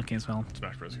 I don't know, can't smell him.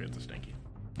 Smash Bros. Gets the stinky.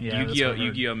 Yeah, that's what I heard.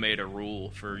 Yu-Gi-Oh made a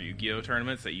rule for Yu-Gi-Oh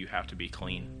tournaments that you have to be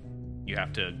clean. You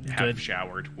have to have Good.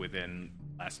 showered within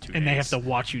the last 2 days. And they have to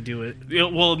watch you do it.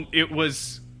 It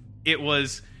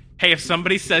was. Hey, if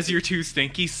somebody says you're too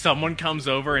stinky, someone comes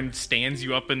over and stands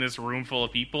you up in this room full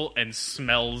of people and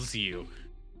smells you.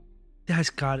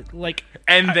 Guys got it. Like,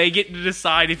 And they get to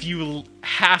decide if you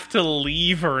have to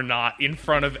leave or not in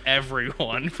front of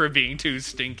everyone for being too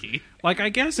stinky. I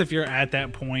guess if you're at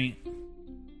that point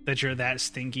that you're that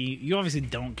stinky, you obviously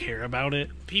don't care about it.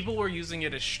 People were using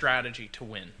it as strategy to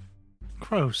win.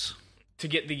 Gross. To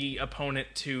get the opponent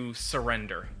to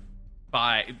surrender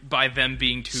by them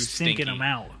being too stinky. Stinking them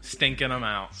out. Stinking them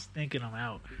out. Thinking them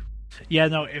out. Yeah,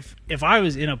 no, if I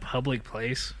was in a public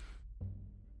place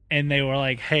and they were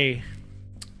like, hey,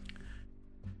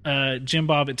 Jim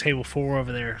Bob at table 4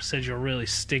 over there said you're really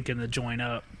stinking the joint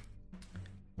up.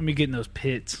 Let me get in those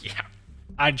pits. Yeah.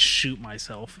 I'd shoot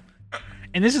myself.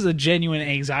 And this is a genuine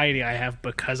anxiety I have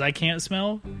because I can't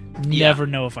smell. Never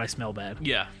know if I smell bad.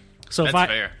 Yeah. So That's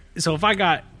fair. So if I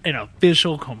got an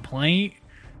official complaint,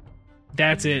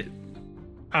 that's it.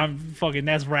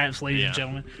 That's raps, ladies and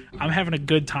gentlemen. I'm having a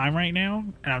good time right now,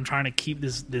 and I'm trying to keep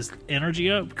this energy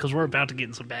up because we're about to get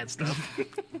in some bad stuff.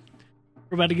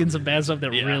 We're about to get in some bad stuff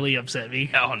that really upset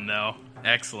me. Oh no.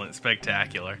 Excellent.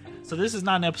 Spectacular. So this is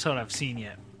not an episode I've seen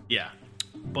yet, Yeah.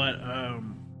 but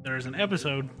there's an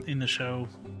episode in the show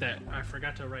that I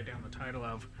forgot to write down the title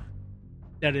of.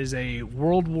 That is a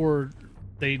World War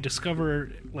they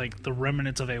discover like the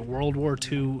remnants of a World War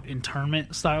II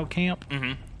internment style camp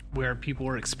where people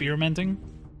were experimenting.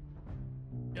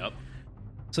 Yep.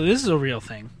 So this is a real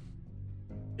thing.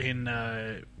 In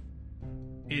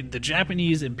the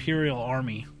Japanese Imperial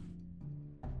Army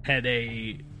had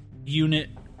a unit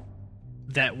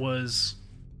that was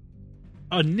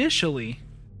initially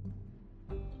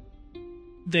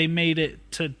they made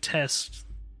it to test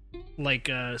like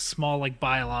small like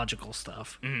biological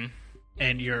stuff, and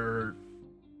they were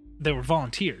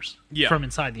volunteers from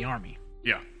inside the army.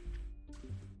 Yeah.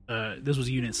 This was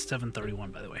Unit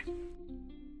 731, by the way.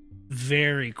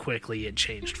 Very quickly it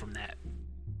changed from that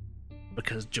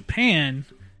because Japan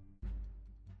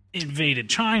invaded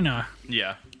China.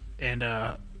 Yeah. And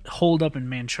holed up in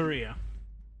Manchuria.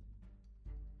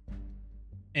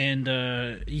 And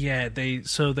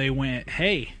they went,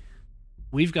 hey,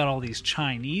 we've got all these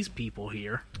Chinese people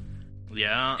here.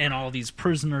 Yeah. And all these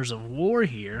prisoners of war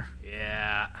here.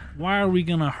 Yeah. Why are we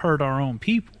gonna hurt our own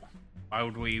people? Why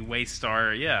would we waste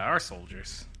our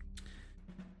soldiers?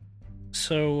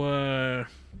 So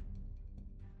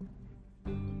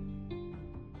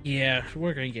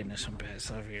we're gonna get into some bad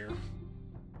stuff here.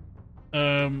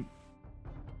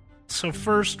 So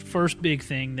first big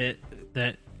thing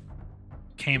that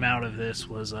came out of this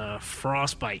was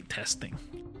frostbite testing.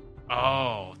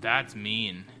 Oh, that's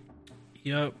mean.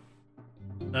 Yep.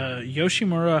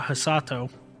 Yoshimura Hasato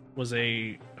was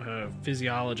a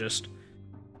physiologist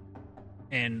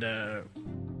and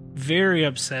very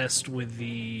obsessed with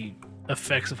the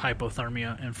effects of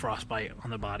hypothermia and frostbite on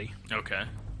the body. Okay.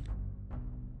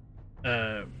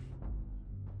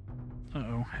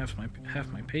 Half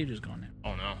my page is gone now.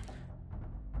 Oh no.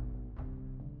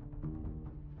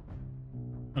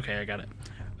 Okay, I got it.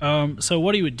 So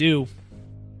what he would do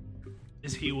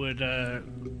is he would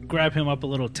grab him up a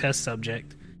little test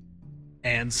subject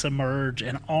and submerge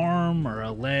an arm or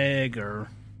a leg or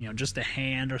just a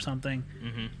hand or something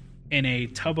in a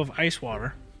tub of ice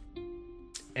water,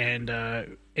 and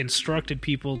instructed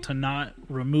people to not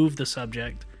remove the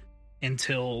subject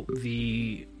until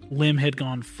the limb had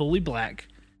gone fully black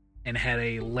and had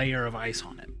a layer of ice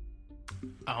on it.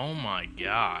 Oh my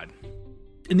god.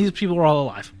 And these people were all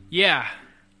alive. Yeah.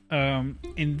 And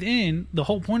then the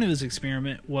whole point of this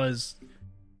experiment was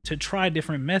to try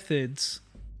different methods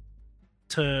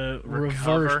to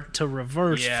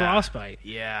reverse frostbite.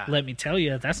 Yeah. Let me tell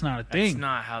you, that's not a thing. That's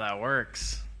not how that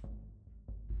works.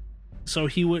 So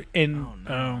he would,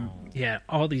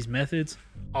 all these methods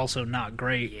also not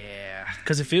great. Yeah.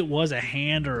 Because if it was a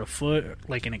hand or a foot,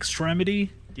 like an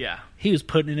extremity, he was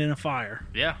putting it in a fire.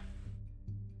 Yeah.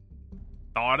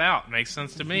 Thaw it out. Makes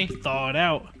sense to me. Thaw it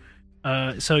out.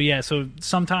 So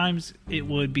sometimes it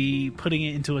would be putting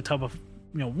it into a tub of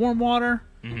warm water.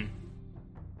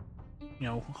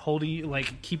 Holding you,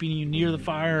 like keeping you near the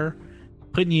fire,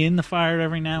 putting you in the fire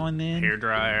every now and then. Hair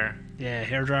dryer. Yeah,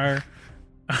 hair dryer.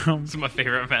 It's my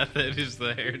favorite method is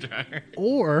the hair dryer.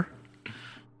 Or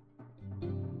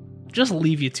just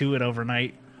leave you to it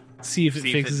overnight. See if it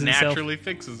fixes itself. Naturally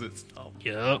fixes itself.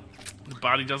 Yep. The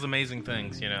body does amazing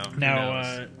things, Now,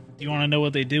 do you want to know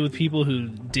what they did with people who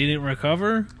didn't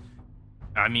recover?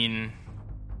 I mean,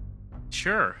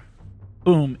 sure.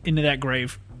 Boom, into that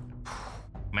grave.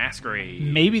 Mass grave.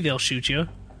 Maybe they'll shoot you.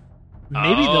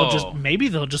 Maybe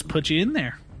they'll just put you in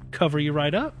there, cover you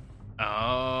right up.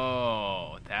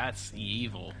 Oh, that's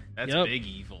evil. That's big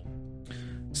evil.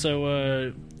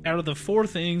 So, out of the four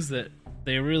things that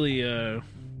they really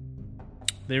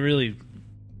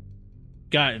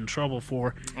got in trouble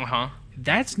for,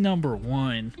 that's number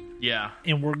one. Yeah.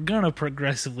 And we're gonna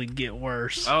progressively get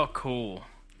worse. Oh, cool.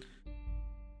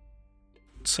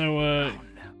 So,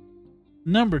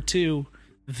 number two,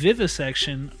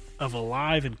 vivisection of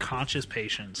alive and conscious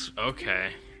patients.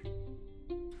 Okay.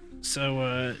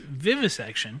 So,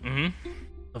 vivisection,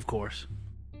 of course,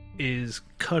 is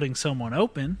cutting someone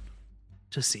open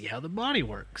to see how the body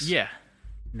works. Yeah.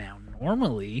 Now,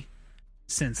 normally,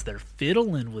 since they're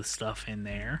fiddling with stuff in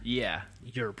there,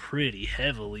 you're pretty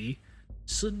heavily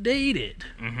sedated.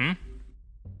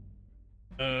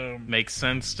 Makes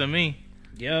sense to me.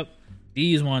 Yep.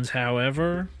 These ones,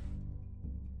 however,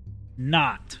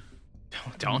 not.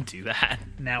 Don't do that.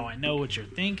 Now, I know what you're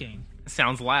thinking. It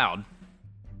sounds loud.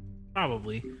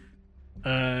 Probably.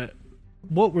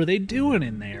 What were they doing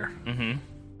in there?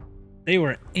 They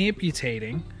were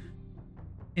amputating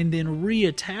and then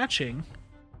reattaching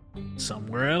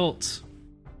somewhere else.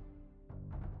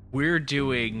 We're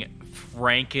doing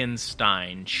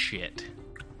Frankenstein shit.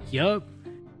 Yup.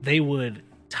 They would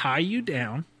tie you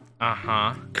down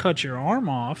cut your arm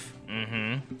off,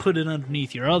 put it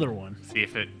underneath your other one, See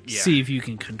if it. Yeah. see if you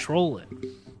can control it.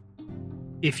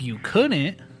 If you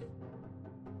couldn't,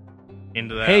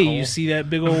 Into that. hey, hole. you see that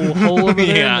big old hole over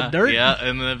there yeah, in the dirt? Yeah,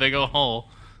 in the big old hole.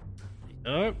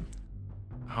 Yup.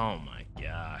 Oh my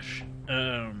gosh.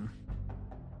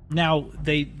 Now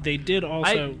they did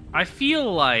also. I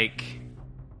feel like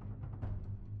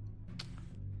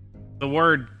the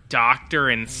word doctor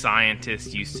and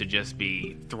scientist used to just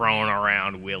be thrown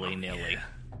around willy-nilly.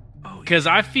 Because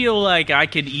I feel like I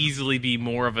could easily be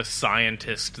more of a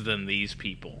scientist than these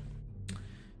people.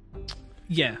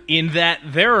 Yeah, In that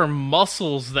there are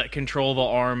muscles that control the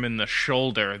arm and the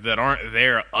shoulder that aren't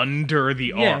there under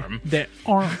the arm. that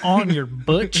aren't on your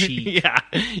butt cheek. Yeah,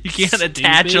 you can't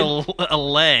attach a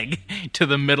leg to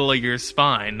the middle of your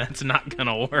spine. That's not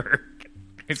gonna work.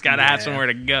 It's gotta have somewhere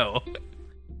to go.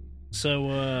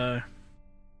 So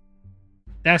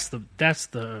that's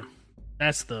the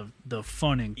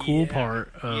fun and cool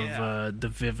part of the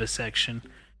vivisection.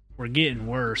 We're getting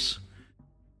worse.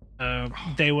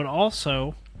 They would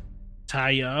also tie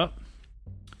you up,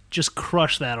 just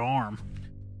crush that arm.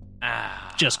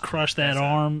 Just crush that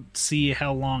arm, see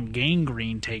how long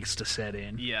gangrene takes to set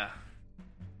in. Yeah.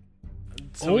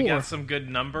 So we Or- got some good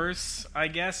numbers, I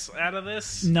guess, out of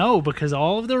this. No, because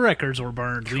all of the records were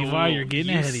burned. Levi, you're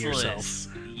getting ahead of yourself.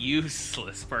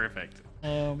 Useless. Perfect.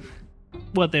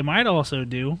 What they might also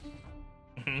do,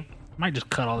 might just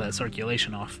cut all that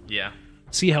circulation off. Yeah.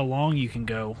 See how long you can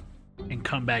go and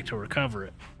come back to recover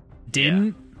it.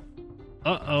 Didn't?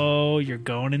 Uh-oh, you're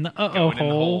going in the Going in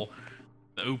the hole.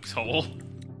 The oops hole.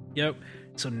 Yep.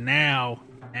 So now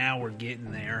we're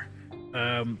getting there.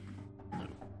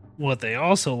 What they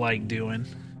also like doing,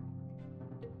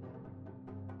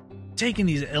 taking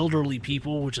these elderly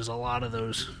people, which is a lot of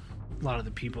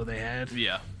the people they had,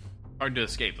 Yeah. Hard to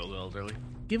escape the elderly.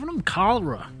 giving them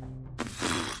cholera.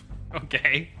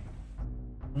 Okay.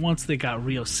 Once they got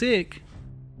real sick,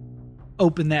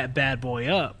 open that bad boy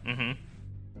up,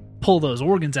 pull those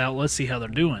organs out. Let's see how they're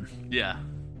doing. Yeah.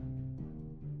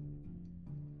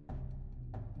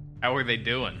 How are they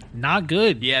doing? Not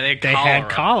good. Yeah, they had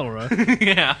cholera.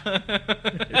 Yeah.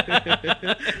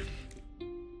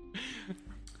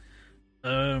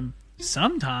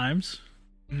 Sometimes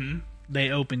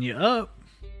they open you up,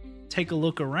 take a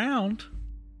look around,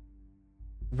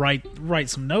 write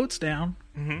some notes down,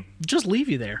 just leave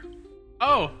you there.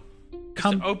 Oh.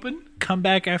 Come Open? come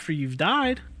back after you've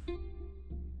died,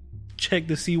 check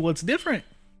to see what's different.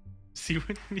 See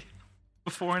what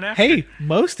before and after. Hey,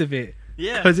 most of it,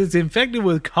 Yeah. because it's infected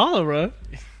with cholera.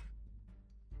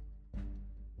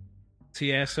 So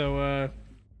yeah,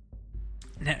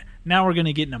 now we're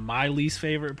gonna get into my least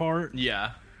favorite part: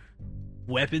 Yeah.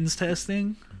 weapons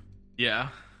testing. Yeah.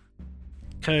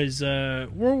 Because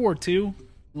World War II,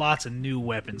 lots of new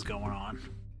weapons going on.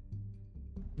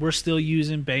 We're still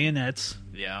using bayonets.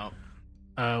 Yeah.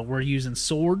 We're using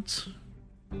swords.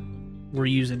 We're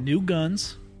using new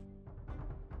guns.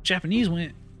 Japanese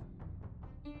went,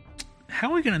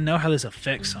 how are we going to know how this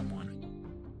affects someone?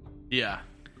 Yeah.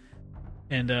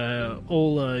 And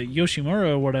old Yoshimura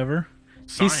or whatever,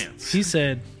 Science. he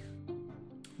said,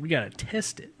 we got to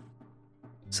test it.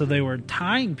 So they were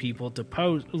tying people to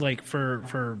post, like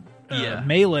for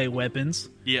melee weapons,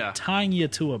 Yeah. tying you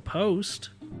to a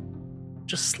post,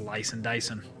 just slice and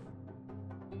dicing.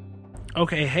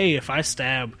 Okay, hey, if I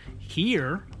stab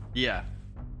here, Yeah.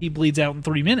 he bleeds out in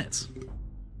 3 minutes.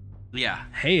 Yeah.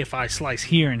 Hey, if I slice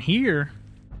here and here,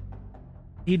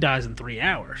 he dies in 3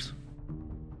 hours.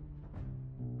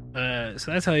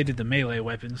 So that's how they did the melee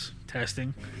weapons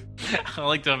testing. I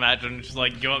like to imagine just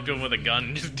like go up to him with a gun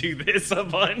and just do this a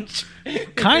bunch.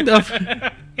 Kind of.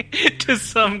 To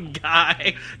some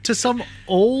guy. To some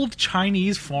old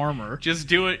Chinese farmer. Just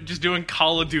doing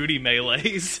Call of Duty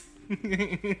melees.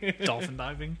 Dolphin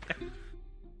diving.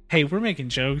 Hey, we're making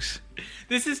jokes.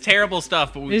 This is terrible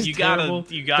stuff, but It's you terrible.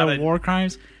 gotta The war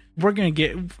crimes. We're gonna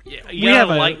get. you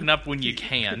gotta lighten up when you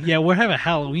can. Yeah, we'll have a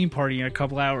Halloween party in a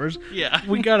couple hours. Yeah.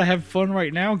 We gotta have fun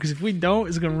right now, because if we don't,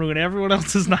 it's gonna ruin everyone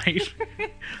else's night.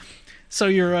 So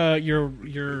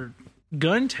your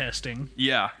gun testing,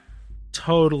 Yeah.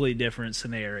 totally different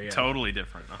scenario. Totally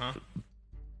different.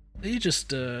 They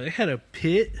just had a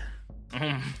pit.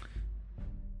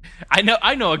 I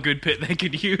know a good pit they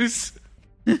could use.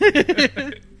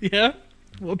 Yeah,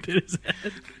 what pit is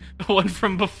that? One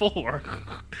from before.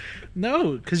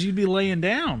 No, because you'd be laying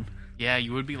down. Yeah,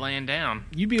 you would be laying down.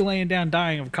 You'd be laying down,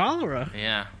 dying of cholera.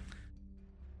 Yeah.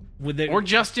 With it, Or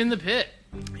just in the pit.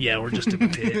 yeah, we're just in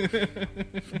the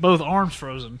pit. Both arms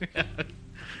frozen.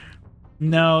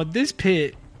 No, this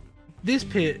pit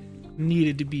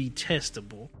needed to be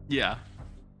testable. Yeah.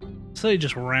 So they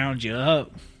just round you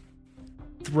up,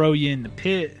 throw you in the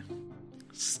pit,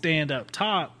 stand up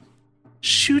top,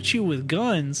 shoot you with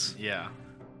guns Yeah.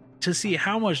 to see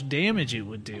how much damage it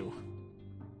would do.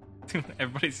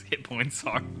 Everybody's hit points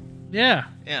are. Yeah,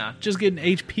 Yeah. just get an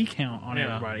HP count on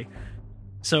Yeah. everybody.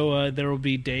 So there will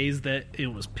be days that it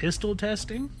was pistol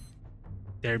testing.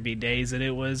 There'd be days that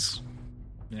it was,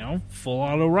 full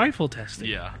auto rifle testing.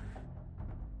 Yeah.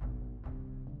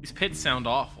 These pits sound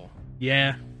awful.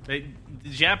 Yeah, The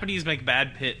Japanese make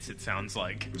bad pits, it sounds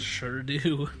like. sure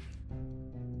do.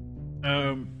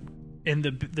 And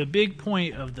the big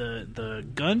point of the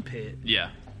gun pit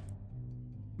Yeah.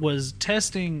 was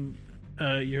testing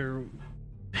your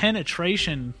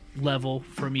penetration level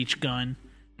from each gun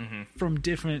from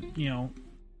different,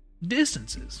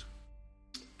 distances.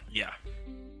 Yeah.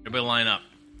 Everybody line up.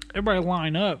 Everybody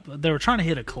line up. They were trying to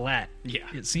hit a collat. Yeah.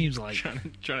 It seems like. Trying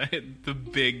to hit the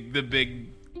big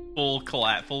full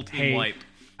team Hey, wipe.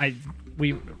 I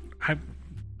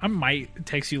might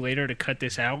text you later to cut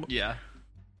this out. Yeah.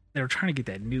 They were trying to get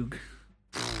that nuke.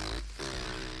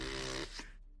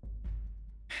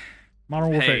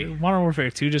 Modern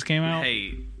Warfare 2 just came out.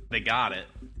 Hey, they got it.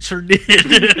 Sure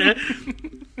did.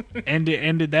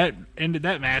 ended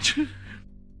that match.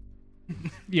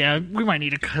 Yeah, we might need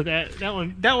to cut that. That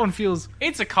one feels.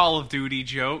 It's a Call of Duty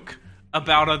joke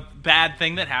about a bad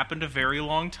thing that happened a very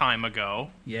long time ago.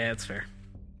 Yeah, it's fair.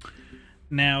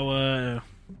 Now,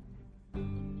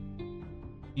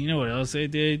 you know what else they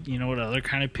did? You know what other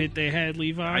kind of pit they had,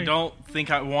 Levi? I don't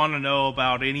think I want to know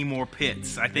about any more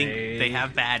pits. I think they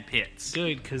have bad pits.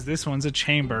 Good, because this one's a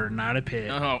chamber, not a pit.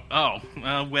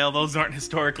 Well, those aren't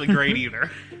historically great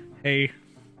either. Hey,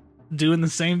 doing the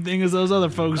same thing as those other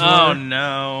folks Oh, were.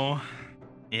 no.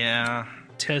 Yeah.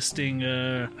 Testing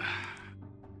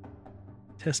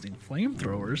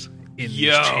flamethrowers in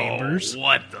these chambers.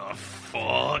 What the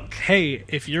fuck? Hey,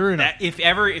 if you're in a...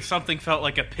 If something felt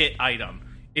like a pit item,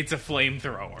 it's a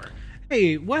flamethrower.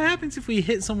 Hey, what happens if we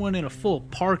hit someone in a full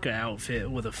parka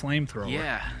outfit with a flamethrower?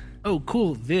 Yeah. Oh,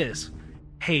 cool, this.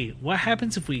 Hey, what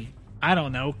happens if we, I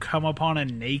don't know, come upon a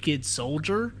naked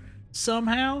soldier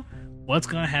somehow? What's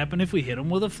gonna happen if we hit him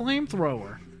with a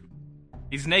flamethrower?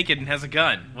 He's naked and has a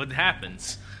gun. What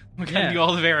happens? We gotta Yeah. do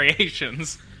all the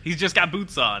variations. He's just got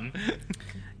boots on.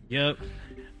 Yep.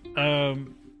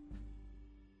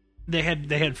 They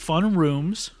had fun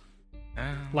rooms,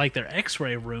 like their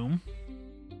X-ray room.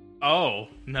 Oh,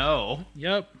 no.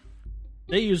 Yep.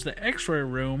 They used the X-ray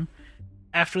room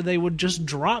after they would just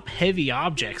drop heavy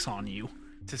objects on you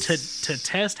to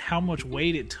test how much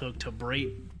weight it took to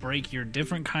break your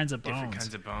different kinds of bones. Different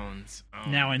kinds of bones. Oh.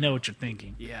 Now I know what you're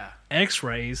thinking. Yeah.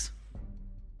 X-rays,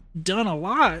 done a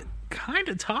lot, kind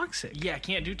of toxic. Yeah, I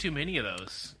can't do too many of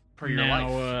those for your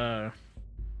life.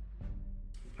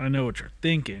 I know what you're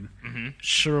thinking. Mm-hmm.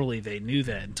 Surely they knew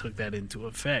that and took that into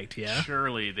effect, yeah?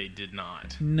 Surely they did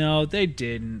not. No, they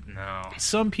didn't. No.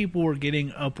 Some people were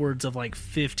getting upwards of like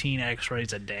 15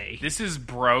 X-rays a day. This is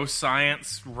bro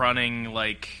science running,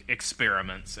 like,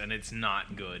 experiments, and it's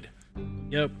not good.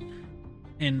 Yep.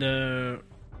 And,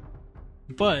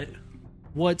 but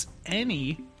what's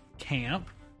any camp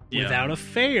Yeah. without a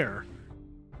fair?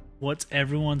 What's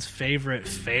everyone's favorite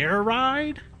fair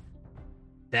ride?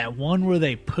 That one where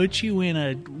they put you in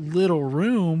a little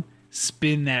room,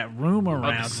 spin that room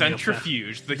around. The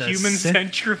centrifuge. The the human cen-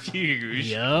 centrifuge.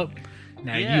 Yep.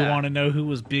 Now you Yeah. want to know who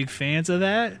was big fans of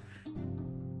that?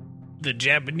 The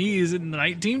Japanese in the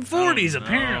 1940s, Oh, no.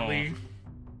 apparently.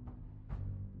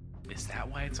 Is that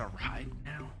why it's a ride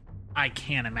now? I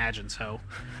can't imagine so.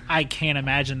 I can't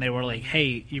imagine they were like,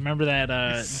 hey, you remember that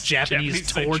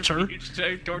Japanese torture?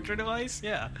 centrifuge torture device?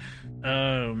 Yeah.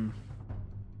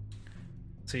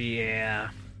 So yeah.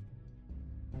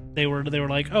 They were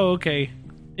like, oh, okay.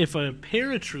 If a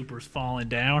paratrooper's falling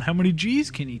down, how many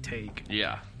G's can he take?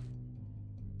 Yeah.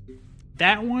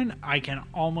 That one I can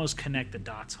almost connect the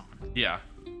dots on. Yeah.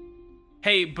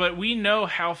 Hey, but we know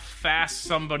how fast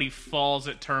somebody falls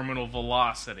at terminal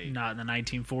velocity. Not in the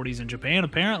 1940s in Japan,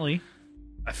 apparently.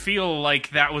 I feel like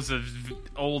that was a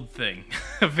old thing.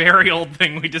 A very old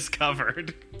thing we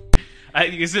discovered.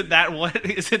 Isn't that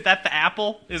the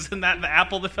apple? Isn't that the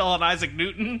apple that fell on Isaac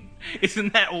Newton?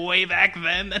 Isn't that way back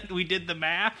then that we did the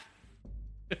math?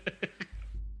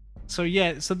 So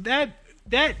yeah, so that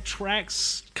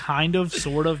tracks kind of,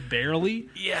 sort of, barely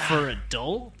Yeah. for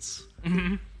adults.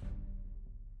 Mm-hmm.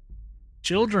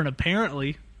 Children,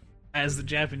 apparently, as the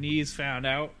Japanese found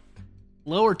out,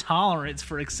 lower tolerance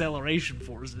for acceleration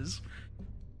forces.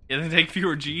 Yeah, they take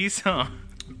fewer G's, huh?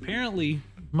 Apparently,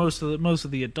 most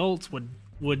of the adults would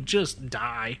would just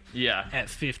die Yeah. at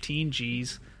 15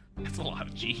 Gs. That's a lot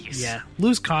of G's. Yeah.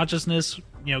 Lose consciousness,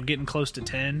 getting close to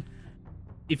 10.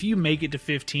 If you make it to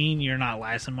 15, you're not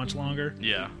lasting much longer.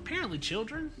 Yeah. Apparently,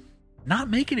 children, not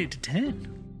making it to 10.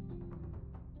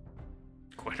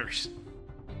 Quitters.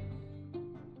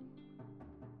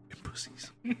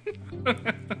 Pussies.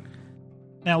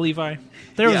 Now, Levi,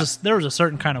 there was a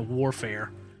certain kind of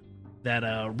warfare that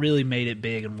really made it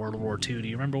big in World War II. Do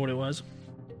you remember what it was?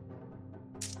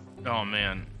 Oh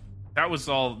man, that was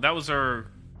our.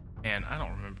 Man, I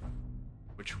don't remember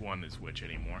which one is which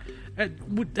anymore.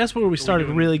 That's where we started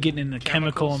really getting into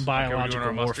chemical and Like, biological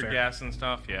our warfare. mustard gas and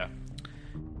stuff. Yeah.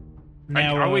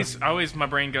 Now, I always, my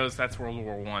brain goes, that's World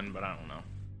War One, but I don't know.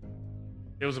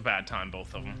 It was a bad time,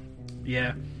 both of them.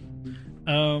 yeah.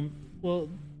 Well,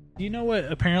 do you know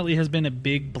what apparently has been a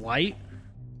big blight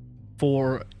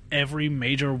for every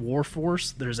major war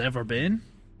force there's ever been?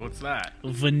 What's that?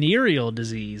 Venereal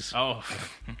disease. Oh,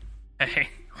 hey,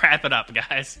 wrap it up,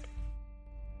 guys.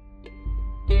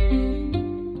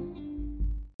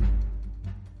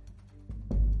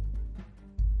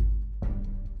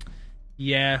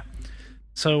 Yeah.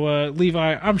 So,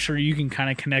 Levi, I'm sure you can kind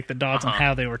of connect the dots on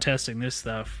how they were testing this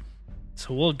stuff.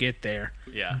 So we'll get there.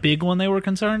 Yeah. Big one they were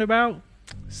concerned about?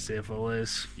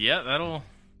 Syphilis. Yeah, that'll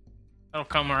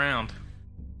come around.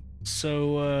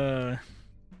 So,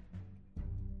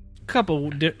 couple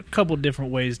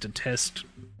different ways to test,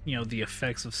 the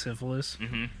effects of syphilis.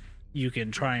 Mm-hmm. You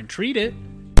can try and treat it,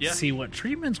 see what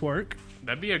treatments work.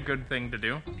 That'd be a good thing to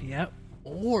do. Yep.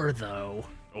 Or, though,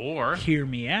 Or hear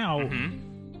me out,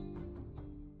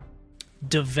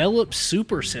 develop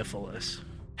super syphilis.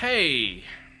 hey,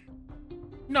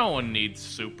 no one needs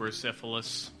super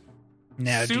syphilis.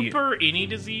 Now, any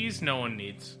disease, no one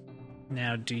needs.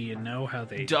 Now, do you know how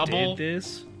they Double did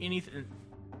this? anything.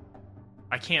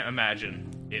 I can't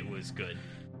imagine it was good.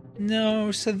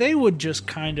 No, so they would just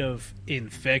kind of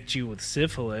infect you with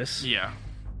syphilis, Yeah.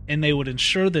 and they would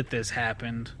ensure that this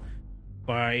happened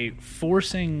by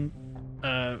forcing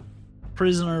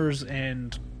prisoners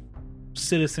and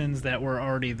citizens that were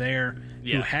already there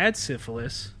who had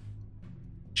syphilis,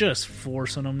 just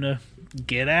forcing them to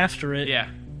get after it. Yeah.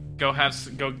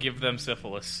 Go give them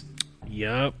syphilis.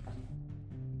 Yup.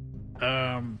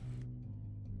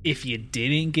 If you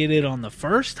didn't get it on the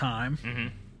first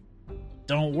time,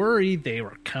 don't worry, they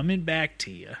were coming back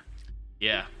to you.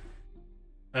 Yeah.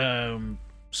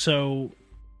 So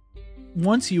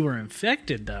once you were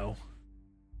infected, though,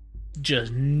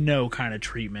 just no kind of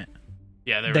treatment.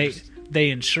 Yeah, they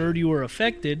ensured you were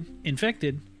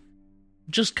infected,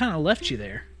 just kind of left you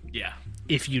there. Yeah.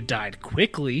 If you died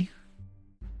quickly,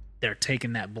 they're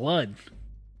taking that blood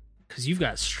because you've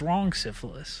got strong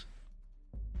syphilis.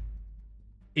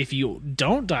 If you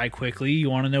don't die quickly, you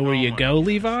want to know where you go,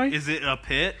 Levi? Is it a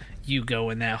pit? You go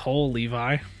in that hole,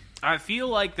 Levi. I feel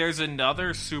like there's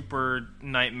another super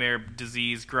nightmare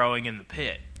disease growing in the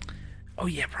pit. Oh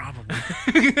yeah, probably.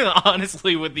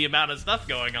 Honestly, with the amount of stuff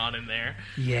going on in there,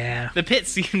 Yeah. the pit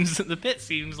seems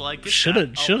like it's Should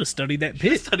have studied that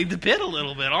pit. studied the pit a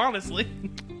little bit, honestly.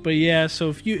 But yeah, so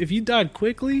if you died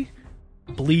quickly,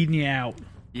 bleeding you out,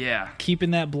 Yeah.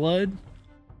 keeping that blood,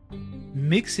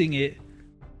 mixing it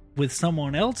with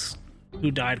someone else who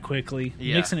died quickly,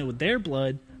 mixing it with their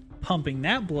blood, pumping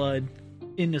that blood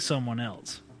into someone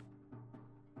else.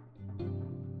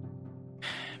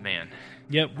 Man.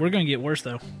 Yep, we're gonna get worse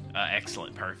though.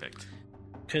 Excellent. Perfect.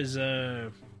 Because,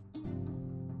 you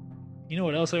know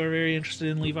what else they were very interested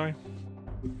in, Levi?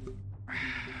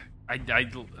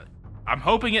 I'm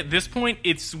hoping at this point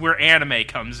it's where anime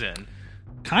comes in.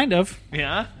 Kind of.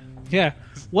 Yeah? Yeah.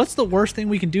 What's the worst thing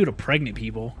we can do to pregnant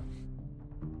people?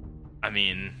 I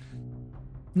mean...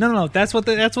 No. That's what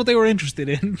they were interested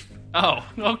in. Oh,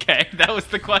 okay. That was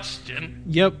the question.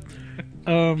 Yep.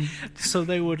 So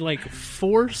they would,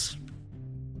 force,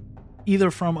 either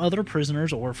from other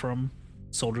prisoners or from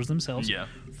soldiers themselves,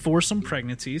 force some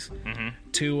pregnancies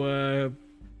to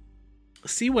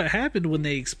see what happened when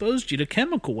they exposed you to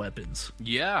chemical weapons.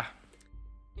 Yeah.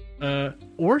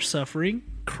 Or suffering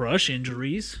crush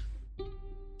injuries.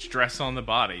 Stress on the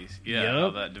bodies. Yeah, how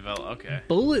that developed. Okay.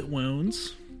 Bullet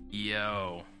wounds.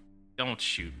 Yo. Don't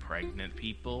shoot pregnant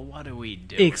people. What are we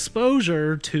doing?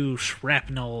 Exposure to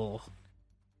shrapnel.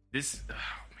 This... Oh,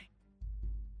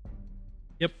 man.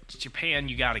 Yep. Japan,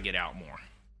 you gotta get out more.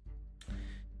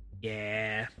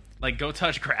 Yeah. Go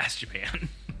touch grass, Japan.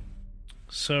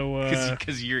 So,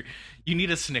 Because you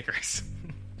need a Snickers.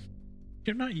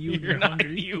 You're not you when You're you're not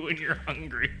hungry. you when you're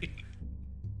hungry.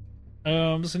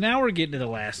 So now we're getting to the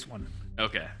last one.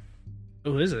 Okay.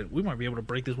 Oh, is it? We might be able to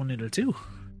break this one into two.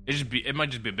 It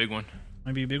might just be a big one.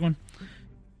 Might be a big one.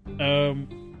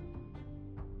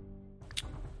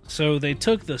 So they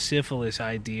took the syphilis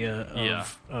idea of Yeah.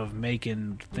 of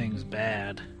making things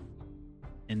bad,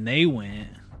 and they went,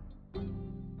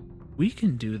 we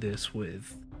can do this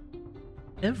with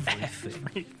everything.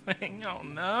 Everything. Oh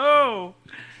no.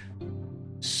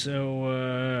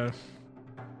 So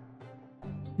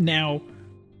now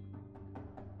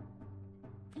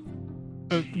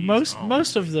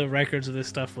most of the records of this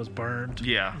stuff was burned.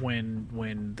 Yeah.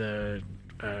 When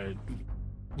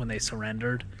they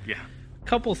surrendered. Yeah. A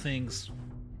couple things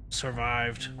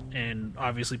survived, and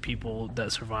obviously people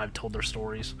that survived told their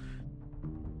stories.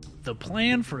 The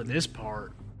plan for this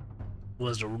part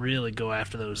was to really go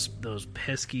after those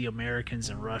pesky Americans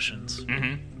and Russians.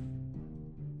 Mm-hmm.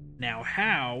 Now,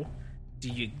 how do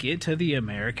you get to the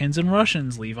Americans and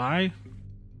Russians, Levi?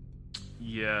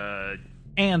 Yeah.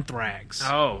 Anthrax.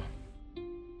 Oh.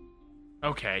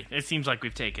 Okay. It seems like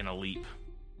we've taken a leap.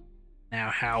 Now,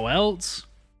 how else?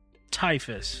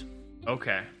 Typhus.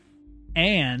 Okay.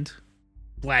 And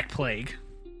Black Plague.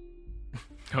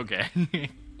 Okay.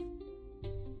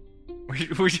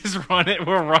 We're just running.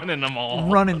 We're running them all.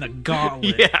 Running the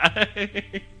gauntlet. Yeah.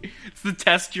 It's the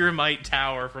test your might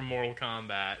tower from Mortal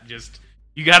Kombat. Just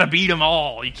you got to beat them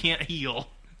all. You can't heal.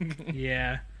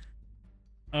 Yeah.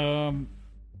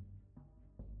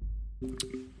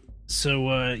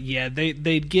 So yeah,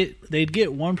 they'd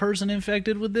get one person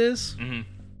infected with this. Mm-hmm.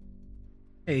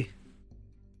 Hey,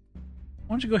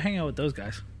 why don't you go hang out with those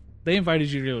guys? They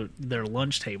invited you to their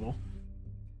lunch table.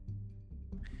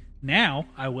 Now,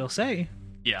 I will say,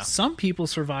 Yeah. some people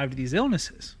survived these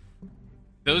illnesses.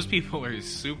 Those people are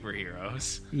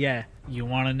superheroes. Yeah, you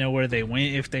want to know where they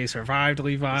went if they survived,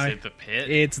 Levi? Is it the pit?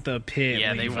 It's the pit.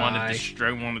 Yeah, Levi. they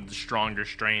wanted the stronger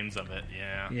strains of it.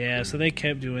 Yeah. Yeah, so they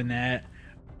kept doing that.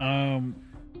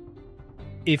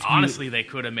 If Honestly, they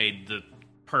could have made the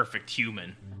perfect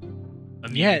human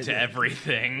immune to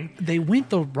everything. they went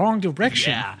the wrong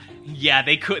direction. Yeah,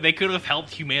 they could have helped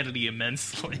humanity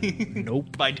immensely.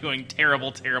 Nope. By doing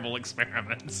terrible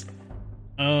experiments.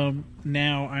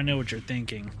 Now I know what you're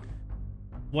thinking.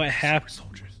 What happens?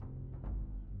 Soldiers.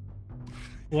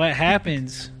 What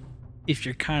happens if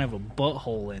you're kind of a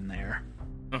butthole in there?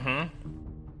 Uh-huh.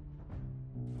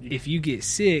 If you get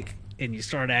sick and you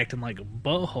start acting like a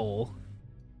butthole,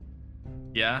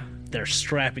 Yeah. they're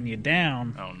strapping you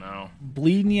down, Oh no.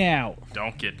 bleeding you out.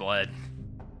 Don't get bled.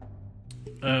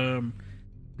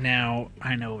 Now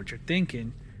I know what you're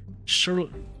thinking. Sure,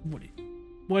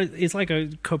 what it's like a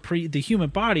Capri, the human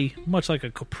body, much like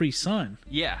a Capri Sun.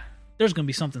 Yeah. There's gonna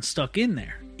be something stuck in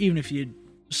there, even if you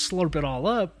slurp it all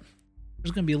up.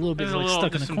 There's gonna be a little bit There's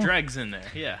stuck in the some corner. dregs in there.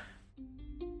 Yeah.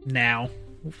 Now,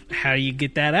 how do you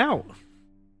get that out?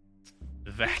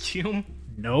 The vacuum.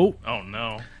 Nope. Oh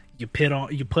no. You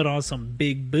put on some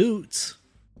big boots.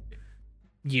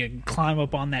 You climb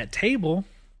up on that table,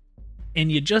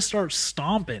 and you just start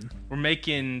stomping. We're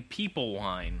making people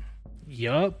wine.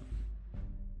 Yup.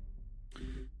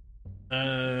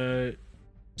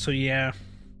 So yeah.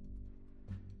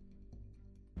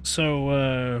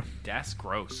 So That's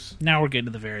gross. now we're getting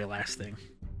to the very last thing.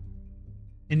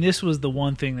 And this was the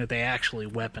one thing that they actually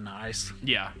weaponized.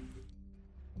 Yeah.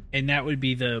 And that would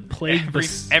be the plague.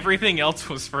 Everything else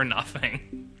was for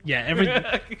nothing.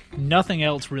 Yeah, nothing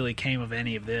else really came of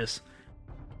any of this.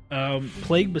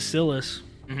 Plague bacillus.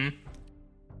 Mm-hmm.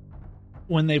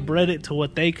 When they bred it to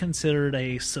what they considered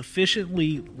a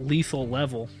sufficiently lethal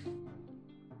level,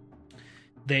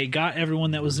 they got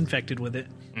everyone that was infected with it,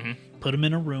 Mm-hmm. put them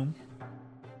in a room.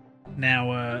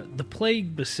 Now, the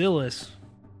plague bacillus,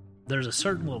 there's a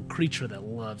certain little creature that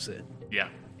loves it, Yeah.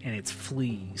 and it's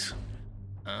fleas.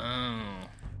 Oh.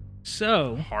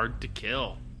 So, Hard to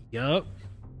kill. yup.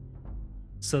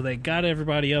 So they got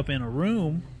everybody up in a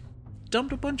room,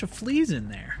 dumped a bunch of fleas in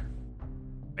there,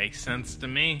 Makes sense to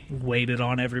me. waited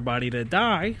on everybody to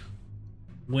die,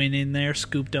 went in there,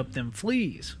 scooped up them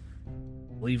fleas.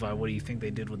 Levi, what do you think they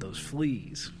did with those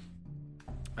fleas?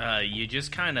 You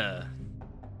just kind of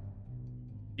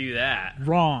do that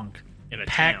Wrong. in a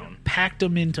town. Packed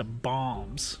them into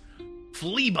bombs.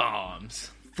 Flea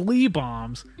bombs. Flea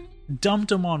bombs. Dumped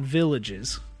them on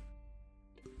villages.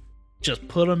 Just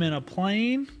put them in a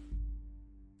plane.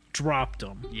 Dropped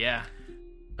them. Yeah.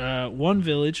 One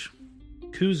village,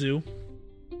 Kuzu,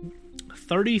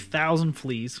 30,000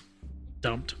 fleas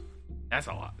dumped. That's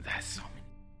a lot. That's so many.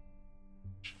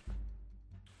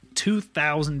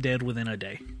 2,000 dead within a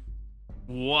day.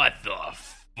 What the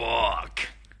fuck?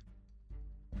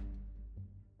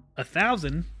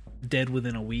 1,000 dead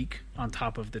within a week on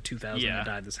top of the 2,000 Yeah. that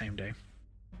died the same day.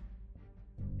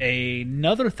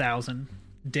 Another 1,000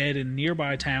 dead in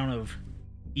nearby town of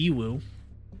Iwu.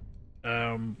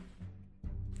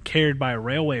 carried by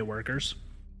railway workers.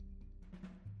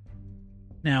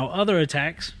 Now, other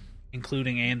attacks,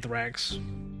 including anthrax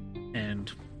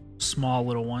and small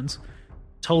little ones,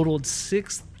 totaled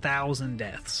 6,000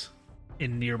 deaths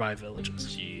in nearby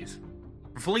villages. Jeez.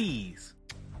 Fleas.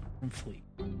 From flea.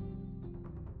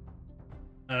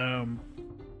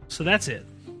 So that's it.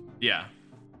 Yeah.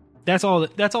 That's all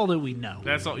that we know.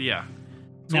 That's all. Yeah.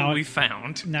 That's Now- what we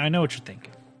found. Now I know what you're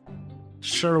thinking.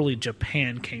 Surely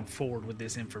Japan came forward with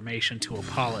this information to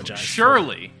apologize.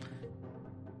 Surely.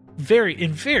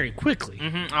 Very quickly.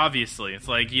 Obviously. It's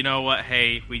like, you know what?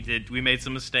 Hey, we made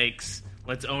some mistakes.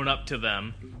 Let's own up to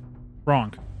them.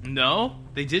 Wrong. No,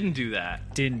 they didn't do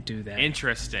that. Didn't do that.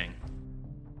 Interesting.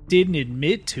 Didn't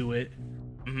admit to it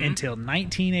until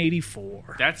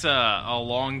 1984. That's a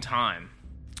long time.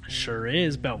 Sure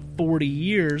is. About 40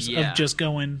 years Yeah. of just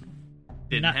going,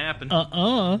 Didn't happen.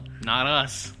 Not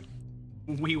us.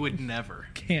 We would never.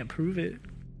 can't prove it.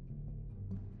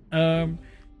 And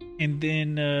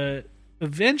then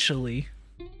eventually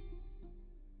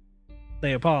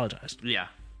they apologized. Yeah.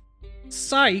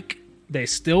 Psych, they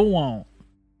still won't.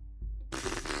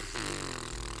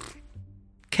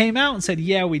 Came out and said,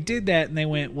 yeah, we did that. And they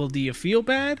went, well, do you feel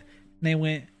bad? And they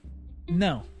went,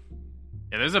 no.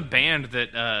 Yeah, there's a band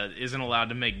that isn't allowed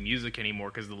to make music anymore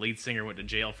because the lead singer went to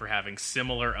jail for having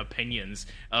similar opinions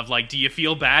of, like, do you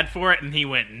feel bad for it? And he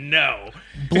went, no.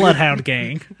 Bloodhound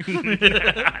Gang.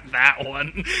 That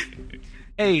one.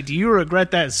 Hey, do you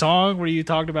regret that song where you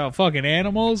talked about fucking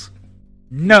animals?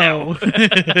 No.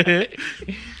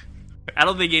 I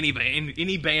don't think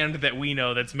any band that we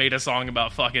know that's made a song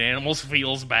about fucking animals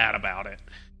feels bad about it.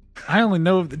 I only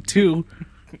know of the two.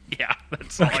 Yeah,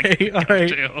 that's all Okay, I all can right.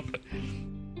 do.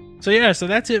 So yeah, so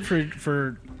that's it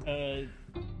for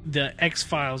the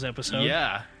X-Files episode.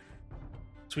 Yeah.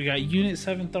 So we got Unit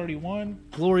 731,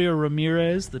 Gloria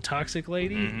Ramirez, the toxic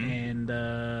lady, Mm-hmm.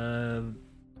 and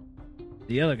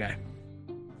the other guy.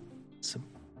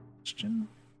 Sebastian?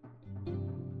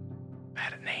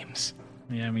 Bad at names.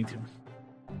 Yeah, me too.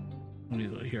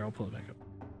 Here, I'll pull it back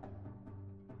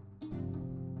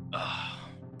up.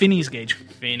 Phineas Gage.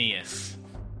 Phineas.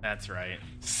 That's right.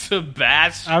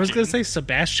 Sebastian. I was going to say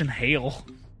Sebastian Hale.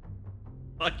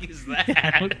 What the fuck is that?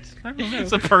 I don't know.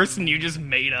 It's a person you just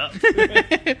made up.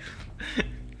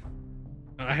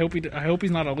 I hope he's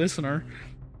not a listener.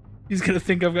 He's going to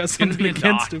think I've got Gonna something be a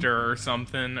against him. doctor or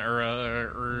something,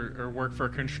 or work for a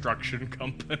construction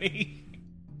company.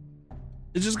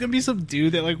 It's just going to be some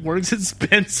dude that like works at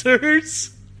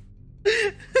Spencer's.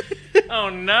 Oh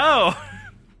no.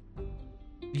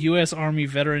 U.S. Army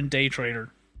veteran day trader.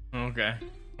 Okay.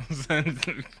 I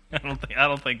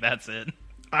don't think that's it.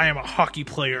 I am a hockey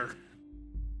player.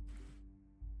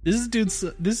 This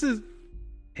is.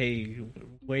 Hey,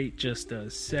 wait just a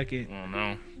second. Oh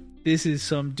no. This is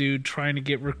some dude trying to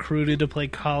get recruited to play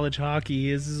college hockey. He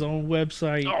has his own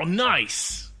website. Oh,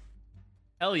 nice.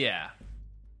 Hell yeah.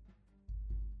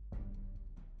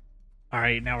 All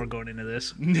right, now we're going into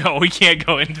this. No, we can't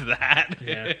go into that.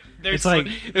 Yeah. There's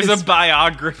It's a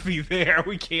biography there.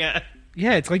 We can't.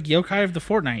 Yeah, it's like Yokai of the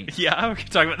Fortnite, Yeah, we can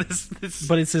talk about this.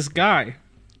 but it's this guy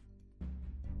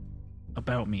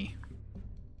about me.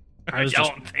 I was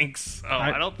don't think so.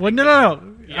 I don't. Well, Think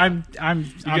no. Yeah. I'm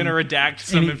You're gonna redact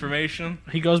some and he- information.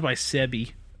 He goes by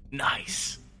Sebi.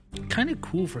 Nice. Kind of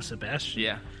cool for Sebastian.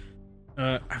 Yeah.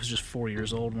 I was just 4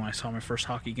 years old when I saw my first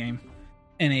hockey game.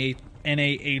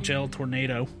 NAHL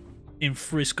Tornado in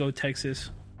Frisco,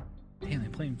 Texas. Damn, they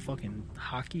playing fucking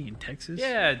hockey in Texas?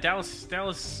 Yeah. Dallas.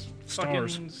 Stars.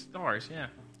 Fucking Stars. Yeah.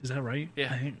 Is that right?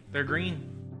 Yeah. I think, They're green.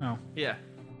 oh, Yeah.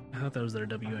 I thought that was their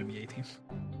WNBA team.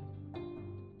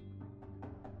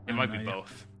 It might be no idea.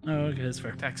 both. Oh, okay, that's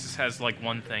fair. Texas has like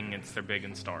one thing. It's they're big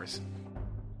in stars.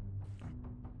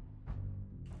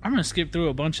 I'm going to skip through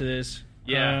a bunch of this.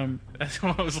 Yeah. That's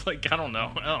what I was like. I don't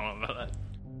know about that.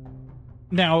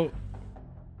 Now,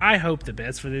 I hope the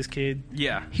best for this kid.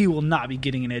 Yeah. He will not be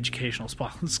getting an educational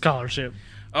scholarship.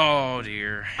 Oh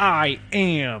dear. I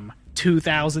am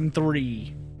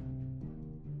 2003.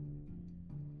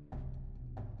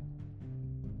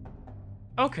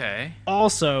 Okay.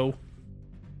 Also,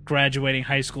 graduating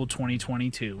high school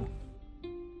 2022.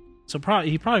 So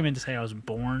he probably meant to say I was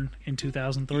born in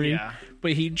 2003. Yeah.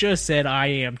 But he just said I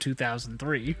am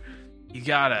 2003. You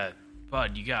gotta,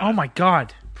 bud. You gotta. Oh my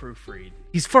god. Proofread.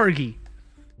 He's Fergie.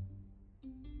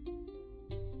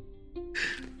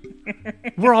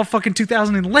 We're all fucking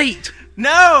 2000 and late.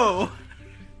 No.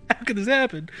 How could this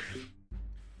happen?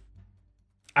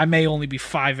 I may only be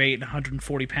 5'8" and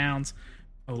 140 pounds.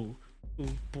 Oh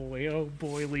boy,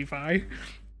 Levi.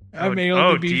 I may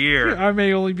only be dear. I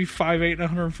may only be 5'8" and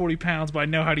 140 pounds, but I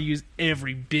know how to use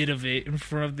every bit of it in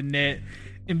front of the net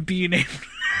and being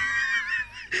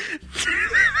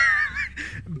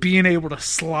able to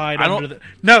slide under the.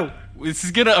 No, this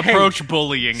is gonna approach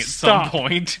bullying at stop. some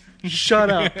point. Shut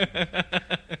up.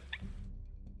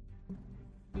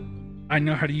 I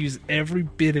know how to use every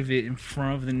bit of it in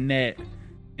front of the net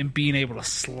and being able to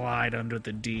slide under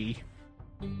the D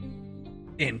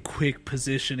and quick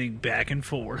positioning back and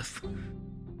forth.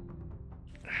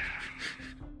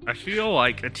 I feel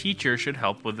like a teacher should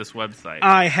help with this website.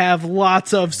 I have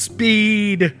lots of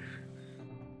speed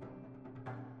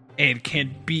and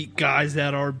can beat guys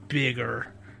that are bigger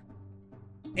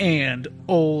and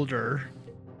older.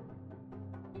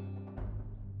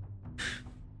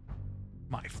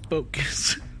 My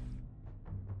focus.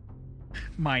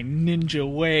 My ninja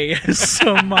way, as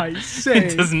some might say.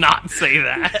 It does not say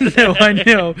that. No, I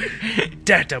know.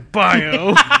 Data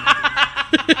bio.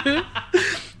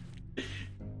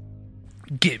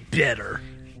 Get better.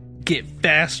 Get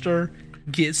faster.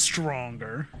 Get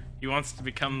stronger. He wants to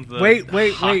become the Wait.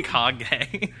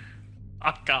 Hokage.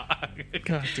 God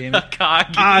damn it.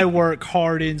 Hokage. I work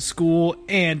hard in school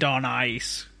and on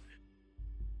ice.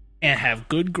 And have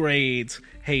good grades.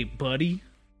 Hey, buddy.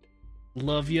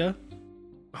 Love ya.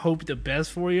 Hope the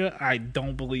best for you. I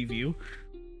don't believe you.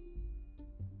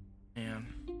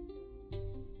 Man.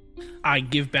 I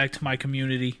give back to my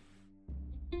community.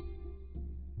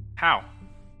 How?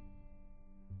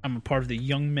 I'm a part of the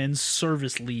Young Men's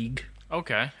Service League.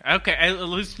 Okay. At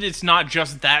least it's not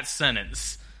just that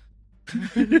sentence.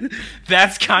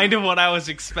 That's kind of what I was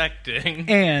expecting.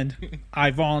 And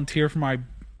I volunteer for my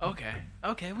Okay.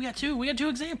 We got two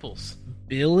examples.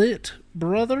 billet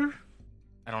brother.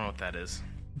 I don't know what that is.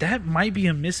 That might be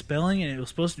a misspelling, and it was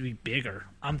supposed to be bigger.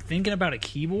 I'm thinking about a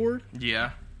keyboard.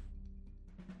 Yeah.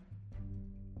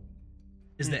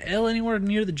 Is the L anywhere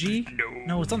near the G?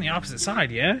 No, it's on the opposite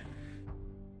side, yeah?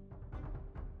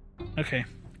 Okay.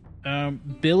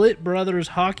 Billet Brothers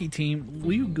hockey team.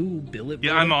 Will you Google Billet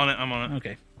Yeah, Brothers? I'm on it.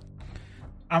 Okay.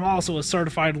 I'm also a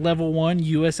certified level 1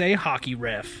 USA hockey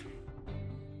ref.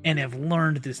 And have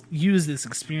used this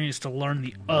experience to learn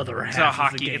the other half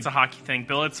of the game. It's a hockey thing.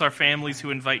 Billets are families who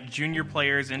invite junior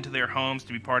players into their homes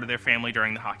to be part of their family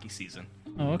during the hockey season.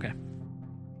 Oh, okay.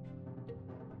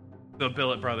 The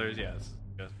Billet Brothers, yes.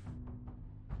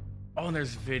 Oh, and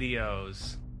there's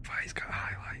videos. He's got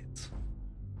highlights.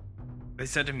 They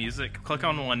set to music. Click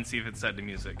on one and see if it's set to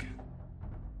music.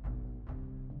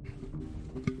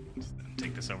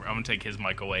 Take this over. I'm gonna take his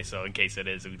mic away, so in case it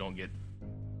is, we don't get.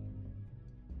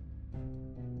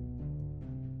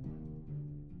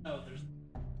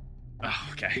 Oh,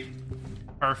 okay.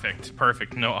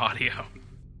 Perfect. No audio.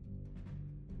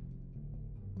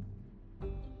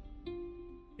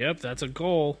 Yep, that's a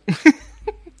goal.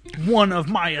 One of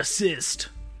my assists.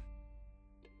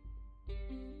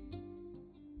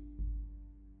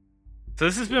 So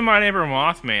this has been My Neighbor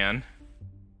Mothman.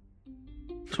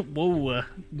 Whoa,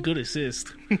 good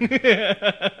assist.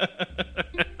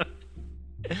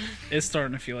 It's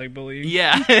starting to feel like bullying.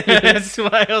 Yeah, that's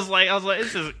why I was like,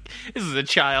 this is a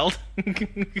child.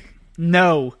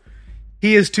 No,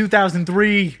 he is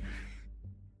 2003.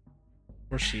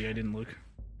 Or she? I didn't look.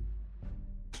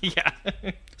 Yeah,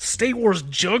 State Wars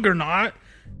Juggernaut.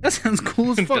 That sounds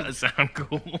cool as it fuck. does sound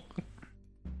cool.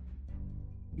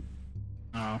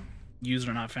 Oh,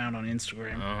 user not found on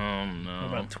Instagram. Oh no. What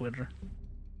about Twitter?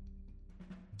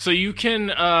 So you can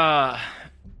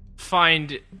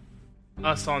find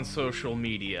us on social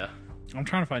media, I'm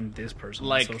trying to find this person. on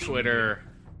like social Twitter.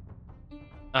 media.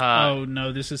 Oh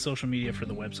no, this is social media for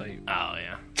the website. Oh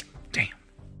yeah. Damn.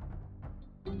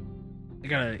 I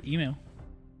got an email.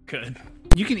 Good.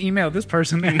 You can email this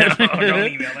person. No,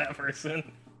 don't email that person.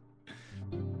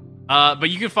 But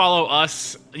you can follow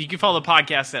us. You can follow the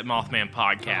podcast at Mothman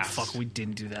Podcast. Oh, fuck, we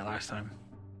didn't do that last time.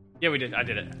 Yeah, we did. I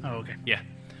did it. Oh, okay. Yeah.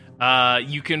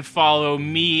 You can follow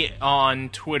me on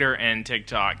Twitter and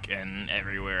TikTok and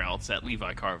everywhere else at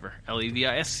Levi Carver.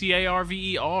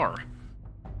 LeviScarver.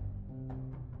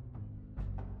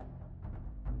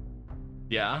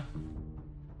 Yeah.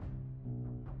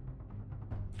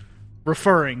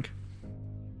 Referring.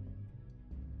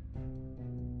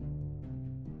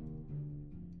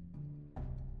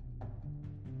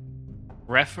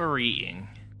 Refereeing.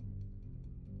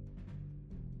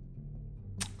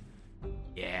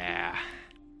 Yeah.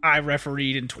 I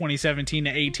refereed in 2017 to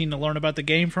 18 to learn about the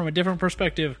game from a different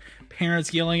perspective.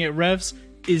 Parents yelling at refs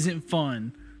isn't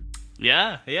fun.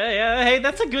 Yeah. Hey,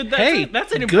 that's a good.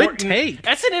 That's an good important take.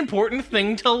 That's an important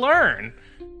thing to learn.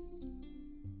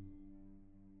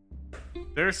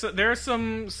 There are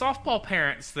some softball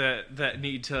parents that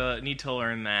need to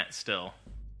learn that still.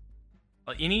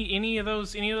 Any of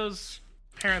those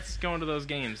parents going to those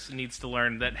games needs to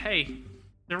learn that, hey,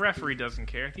 the referee doesn't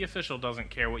care, the official doesn't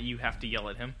care what you have to yell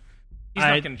at him. He's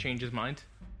not going to change his mind.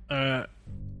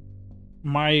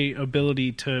 My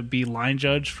ability to be line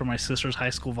judge for my sister's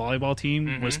high school volleyball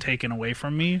team was taken away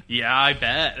from me. Yeah, I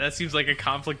bet. That seems like a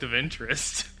conflict of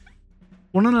interest.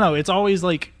 Well, no. It's always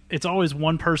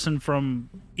one person from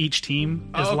each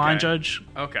team as line judge.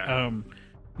 Okay.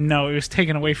 No, it was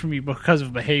taken away from me because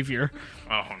of behavior.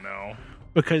 Oh no.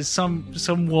 Because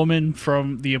some woman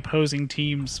from the opposing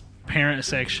team's parent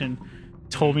section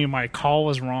told me my call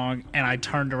was wrong, and I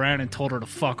turned around and told her to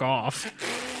fuck off.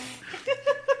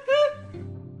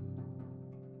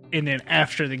 And then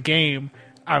after the game,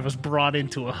 I was brought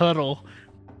into a huddle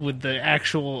with the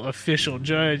actual official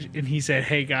judge, and he said,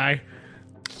 "Hey, guy,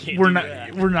 we're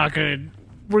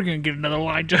gonna get another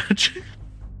line judge."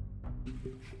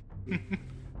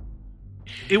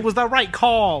 It was the right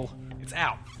call. It's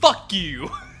out. Fuck you.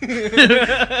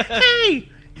 Hey,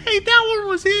 that one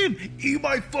was in. Eat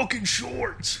my fucking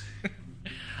shorts.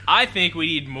 I think we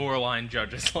need more line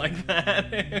judges like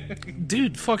that.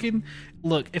 Dude, fucking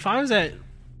look, if I was at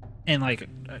and like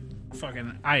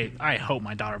fucking I hope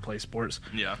my daughter plays sports.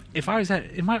 Yeah. If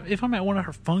I'm at one of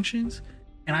her functions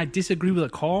and I disagree with a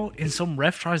call and some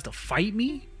ref tries to fight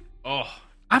me,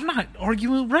 I'm not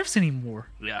arguing with refs anymore.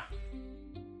 Yeah.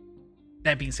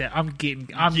 That being said,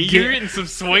 you're getting some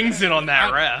swings in on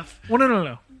that ref. Well,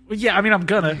 no. Well, yeah, I mean, I'm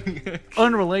gonna.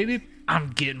 Unrelated,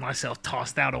 I'm getting myself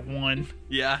tossed out of one.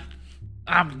 Yeah.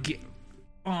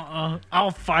 I'll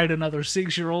fight another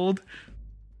 6-year-old.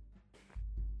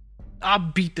 I'll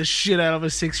beat the shit out of a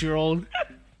 6-year-old.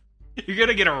 You're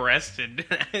gonna get arrested,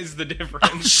 is the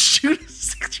difference. I'll shoot a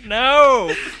 6-year-old.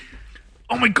 No!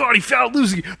 Oh my god, he fouled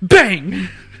Lucy. Bang!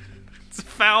 It's a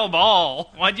foul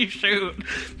ball. Why'd you shoot?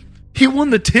 He won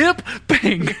the tip?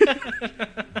 Bang!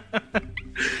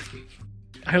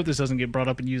 I hope this doesn't get brought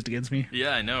up and used against me.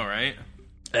 Yeah, I know, right?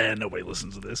 And nobody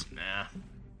listens to this. Nah.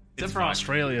 Except for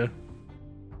Australia.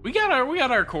 We got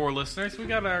our core listeners. We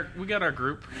got our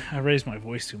group. I raised my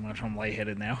voice too much. I'm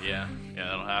lightheaded now. Yeah,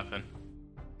 that'll happen.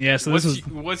 Yeah, so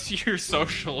what's your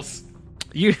socials?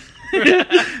 You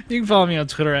can follow me on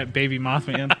Twitter at Baby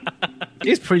Mothman.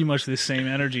 It's pretty much the same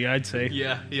energy, I'd say.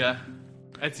 Yeah.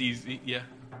 That's easy, yeah.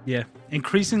 Yeah.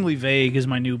 Increasingly vague is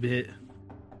my new bit.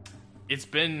 It's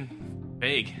been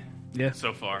vague. Yeah.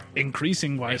 So far.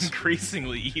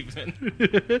 Increasingly even.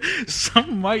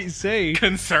 Some might say.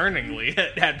 Concerningly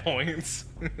at points.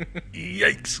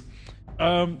 Yikes.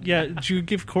 Yeah, did you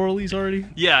give Corley's already?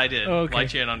 Yeah, I did. Oh, okay.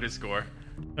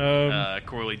 Lychan_.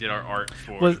 Corley did our art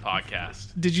for the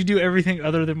podcast. Did you do everything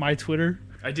other than my Twitter?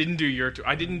 I didn't do your.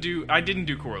 I didn't do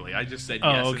Corley. I just said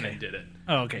yes and then did it.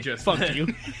 Oh, okay. Just fuck you.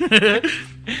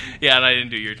 Yeah, and I didn't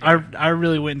do your Twitter. I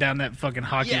really went down that fucking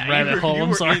hockey rabbit hole.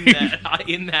 I'm sorry.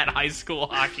 In that high school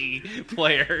hockey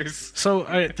players. So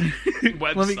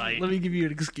website. Let me give you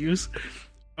an excuse.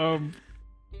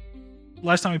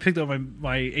 Last time I picked up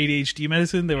my ADHD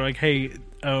medicine, they were like, "Hey,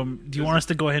 do you want us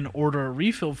to go ahead and order a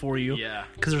refill for you? Yeah,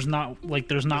 because there's not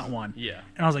one. Yeah."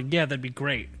 And I was like, "Yeah, that'd be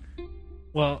great."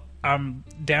 Well, I'm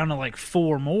down to like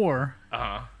 4 more.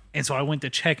 And so I went to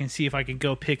check and see if I could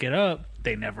go pick it up.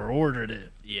 They never ordered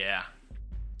it. Yeah.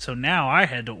 So now I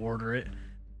had to order it,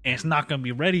 and it's not going to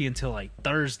be ready until like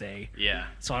Thursday. Yeah.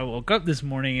 So I woke up this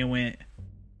morning and went,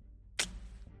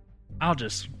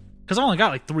 because I only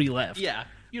got like 3 left. Yeah.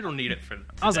 You don't need it for today.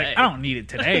 I was like, I don't need it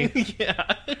today.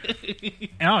 Yeah.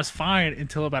 And I was fine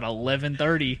until about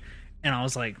 11:30, and I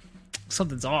was like,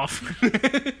 something's off.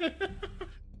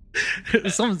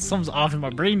 Something's off in my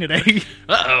brain today.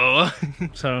 Uh-oh.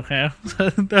 So, yeah,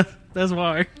 that's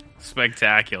why.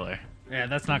 Spectacular. Yeah,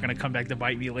 that's not going to come back to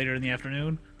bite me later in the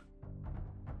afternoon.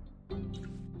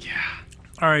 Yeah.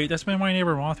 All right, that's been My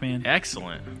Neighbor Mothman.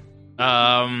 Excellent.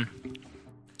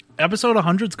 Episode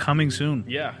 100's coming soon.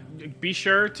 Yeah. Be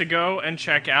sure to go and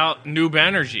check out Noob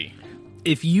Energy.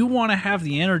 If you want to have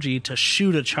the energy to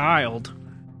shoot a child...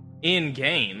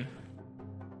 in-game...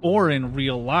 or in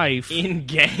real life...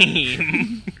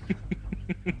 in-game...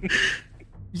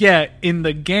 yeah, in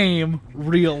the game,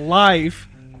 real life...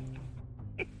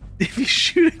 If you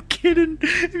shoot a kid in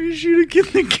the game...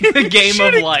 the game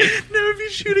of life. No, if you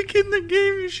shoot a kid in the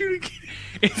game, you shoot a kid...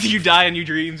 If you die in your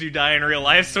dreams, you die in real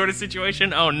life sort of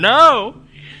situation. Oh, no!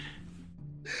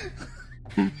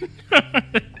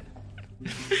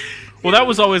 Well, that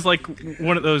was always like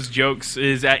one of those jokes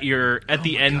is at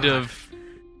the end of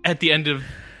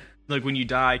like when you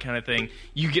die kind of thing,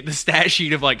 you get the stat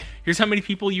sheet of like, here's how many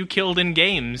people you killed in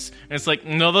games. And it's like,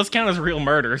 no, those count as real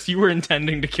murders. You were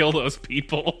intending to kill those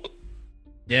people.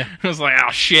 Yeah. I was like,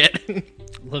 oh shit.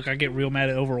 Look, I get real mad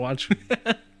at Overwatch.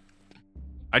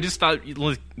 I just thought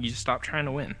you just stop trying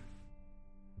to win.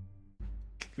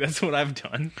 That's what I've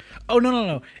done. Oh,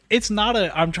 no. It's not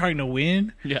I'm trying to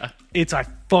win. Yeah. It's I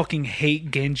fucking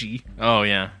hate Genji. Oh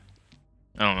yeah.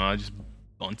 I don't know. I just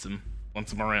bunts him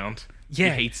around.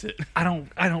 Yeah. He hates it. I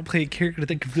don't play a character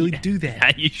that can really do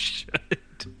that. Yeah, you should.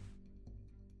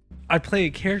 I play a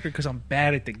character because I'm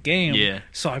bad at the game. Yeah.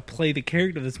 So I play the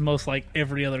character that's most like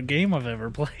every other game I've ever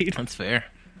played. That's fair.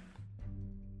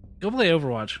 Go play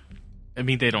Overwatch. I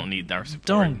mean, they don't need our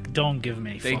support. Don't give them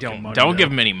any They fucking money. don't though. give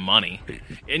them any money.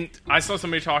 And I saw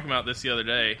somebody talking about this the other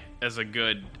day as a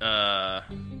good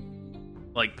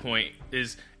like point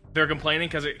is they're complaining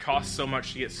because it costs so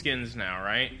much to get skins now,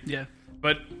 right? Yeah.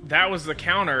 But that was the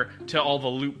counter to all the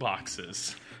loot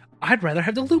boxes. I'd rather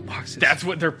have the loot boxes. That's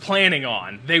what they're planning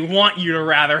on. They want you to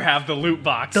rather have the loot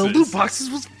boxes. the loot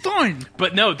boxes was fun.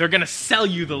 But no, they're gonna sell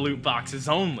you the loot boxes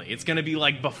only. It's gonna be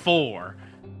like before.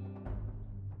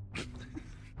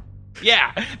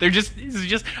 Yeah, it's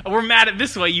just we're mad at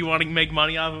this way you want to make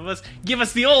money off of us. Give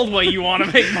us the old way you want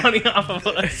to make money off of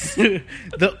us.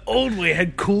 The old way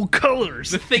had cool colors.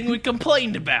 The thing we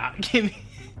complained about.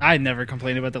 I never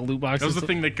complained about the loot boxes. That was the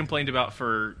thing they complained about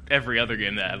for every other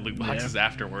game that had loot boxes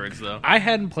afterwards, though. I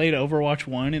hadn't played Overwatch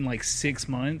 1 in like 6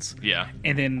 months. Yeah.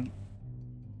 And then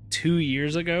 2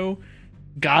 years ago,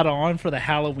 got on for the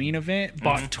Halloween event,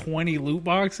 bought 20 loot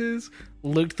boxes,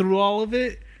 looked through all of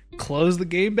it, closed the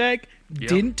game back,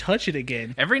 didn't touch it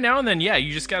again. Every now and then, yeah,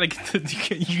 you just gotta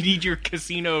get you need your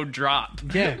casino drop.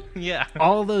 Yeah. Yeah.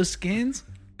 All of those skins,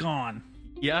 gone.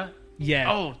 Yeah?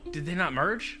 Yeah. Oh, did they not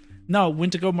merge? No,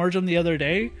 went to go merge them the other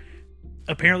day.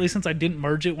 Apparently, since I didn't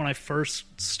merge it when I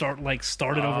first started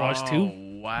Overwatch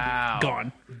 2, Wow.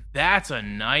 gone. That's a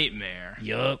nightmare.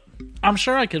 Yup. I'm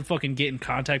sure I could fucking get in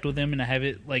contact with them and have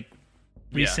it like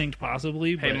resynced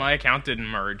possibly. Hey, but my account didn't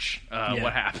merge.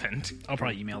 What happened? I'll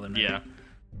probably email them. Now. Yeah.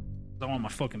 I want my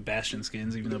fucking Bastion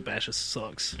skins, even though Bastion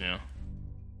sucks. Yeah.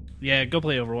 Yeah, go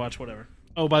play Overwatch, whatever.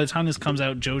 Oh, by the time this comes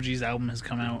out, Joji's album has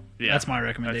come out. Yeah. That's my That's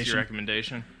recommendation. your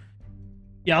recommendation?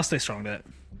 Yeah, I'll stay strong to that.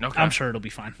 Okay. I'm sure it'll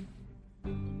be fine.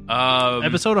 Episode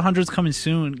Episode 100's coming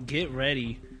soon. Get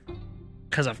ready.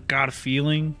 Because I've got a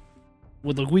feeling...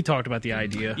 Well, look, we talked about the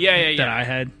idea that I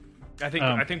had. I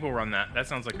think we'll run that. That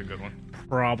sounds like a good one.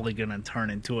 Probably going to turn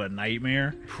into a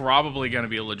nightmare. Probably going to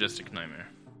be a logistic nightmare.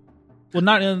 Well,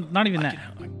 not even that.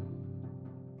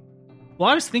 Well,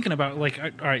 I was thinking about, like...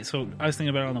 All right, so I was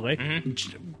thinking about it on the way.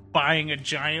 Buying a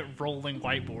giant rolling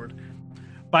whiteboard.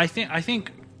 But I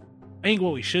think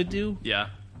what we should do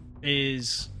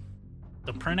is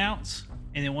the printouts,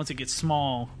 and then once it gets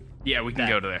small... Yeah, we can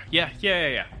go to there. Yeah.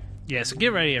 Yeah, so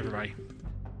get ready, everybody.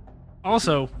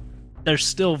 Also, there's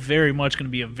still very much going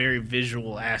to be a very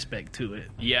visual aspect to it.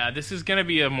 Yeah, this is going to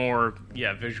be a more,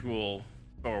 visual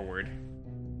forward.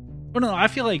 Well, no, I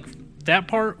feel like that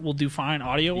part will do fine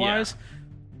audio-wise.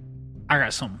 I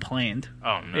got something planned.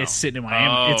 Oh, no. It's sitting in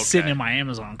my sitting in my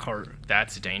Amazon cart.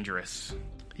 That's dangerous.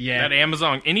 Yeah. That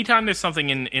Amazon... Anytime there's something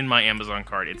in my Amazon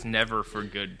cart, it's never for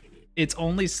good. It's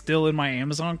only still in my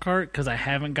Amazon cart because I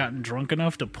haven't gotten drunk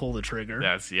enough to pull the trigger.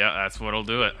 That's what'll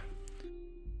do it.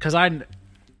 Because I'm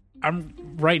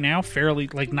right now fairly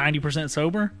like 90%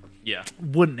 sober. Yeah.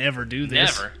 Wouldn't ever do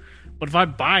this. Never. But if I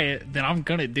buy it, then I'm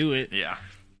gonna do it. Yeah.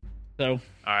 So.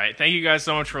 All right. Thank you guys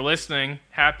so much for listening.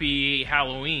 Happy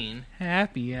Halloween.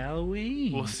 Happy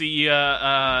Halloween. We'll see you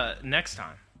next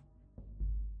time.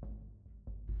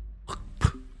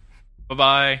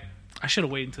 Bye-bye. I should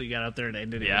have waited until you got out there and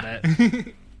ended it with Yeah.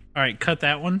 that. All right, cut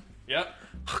that one. Yep.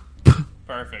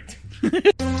 Perfect.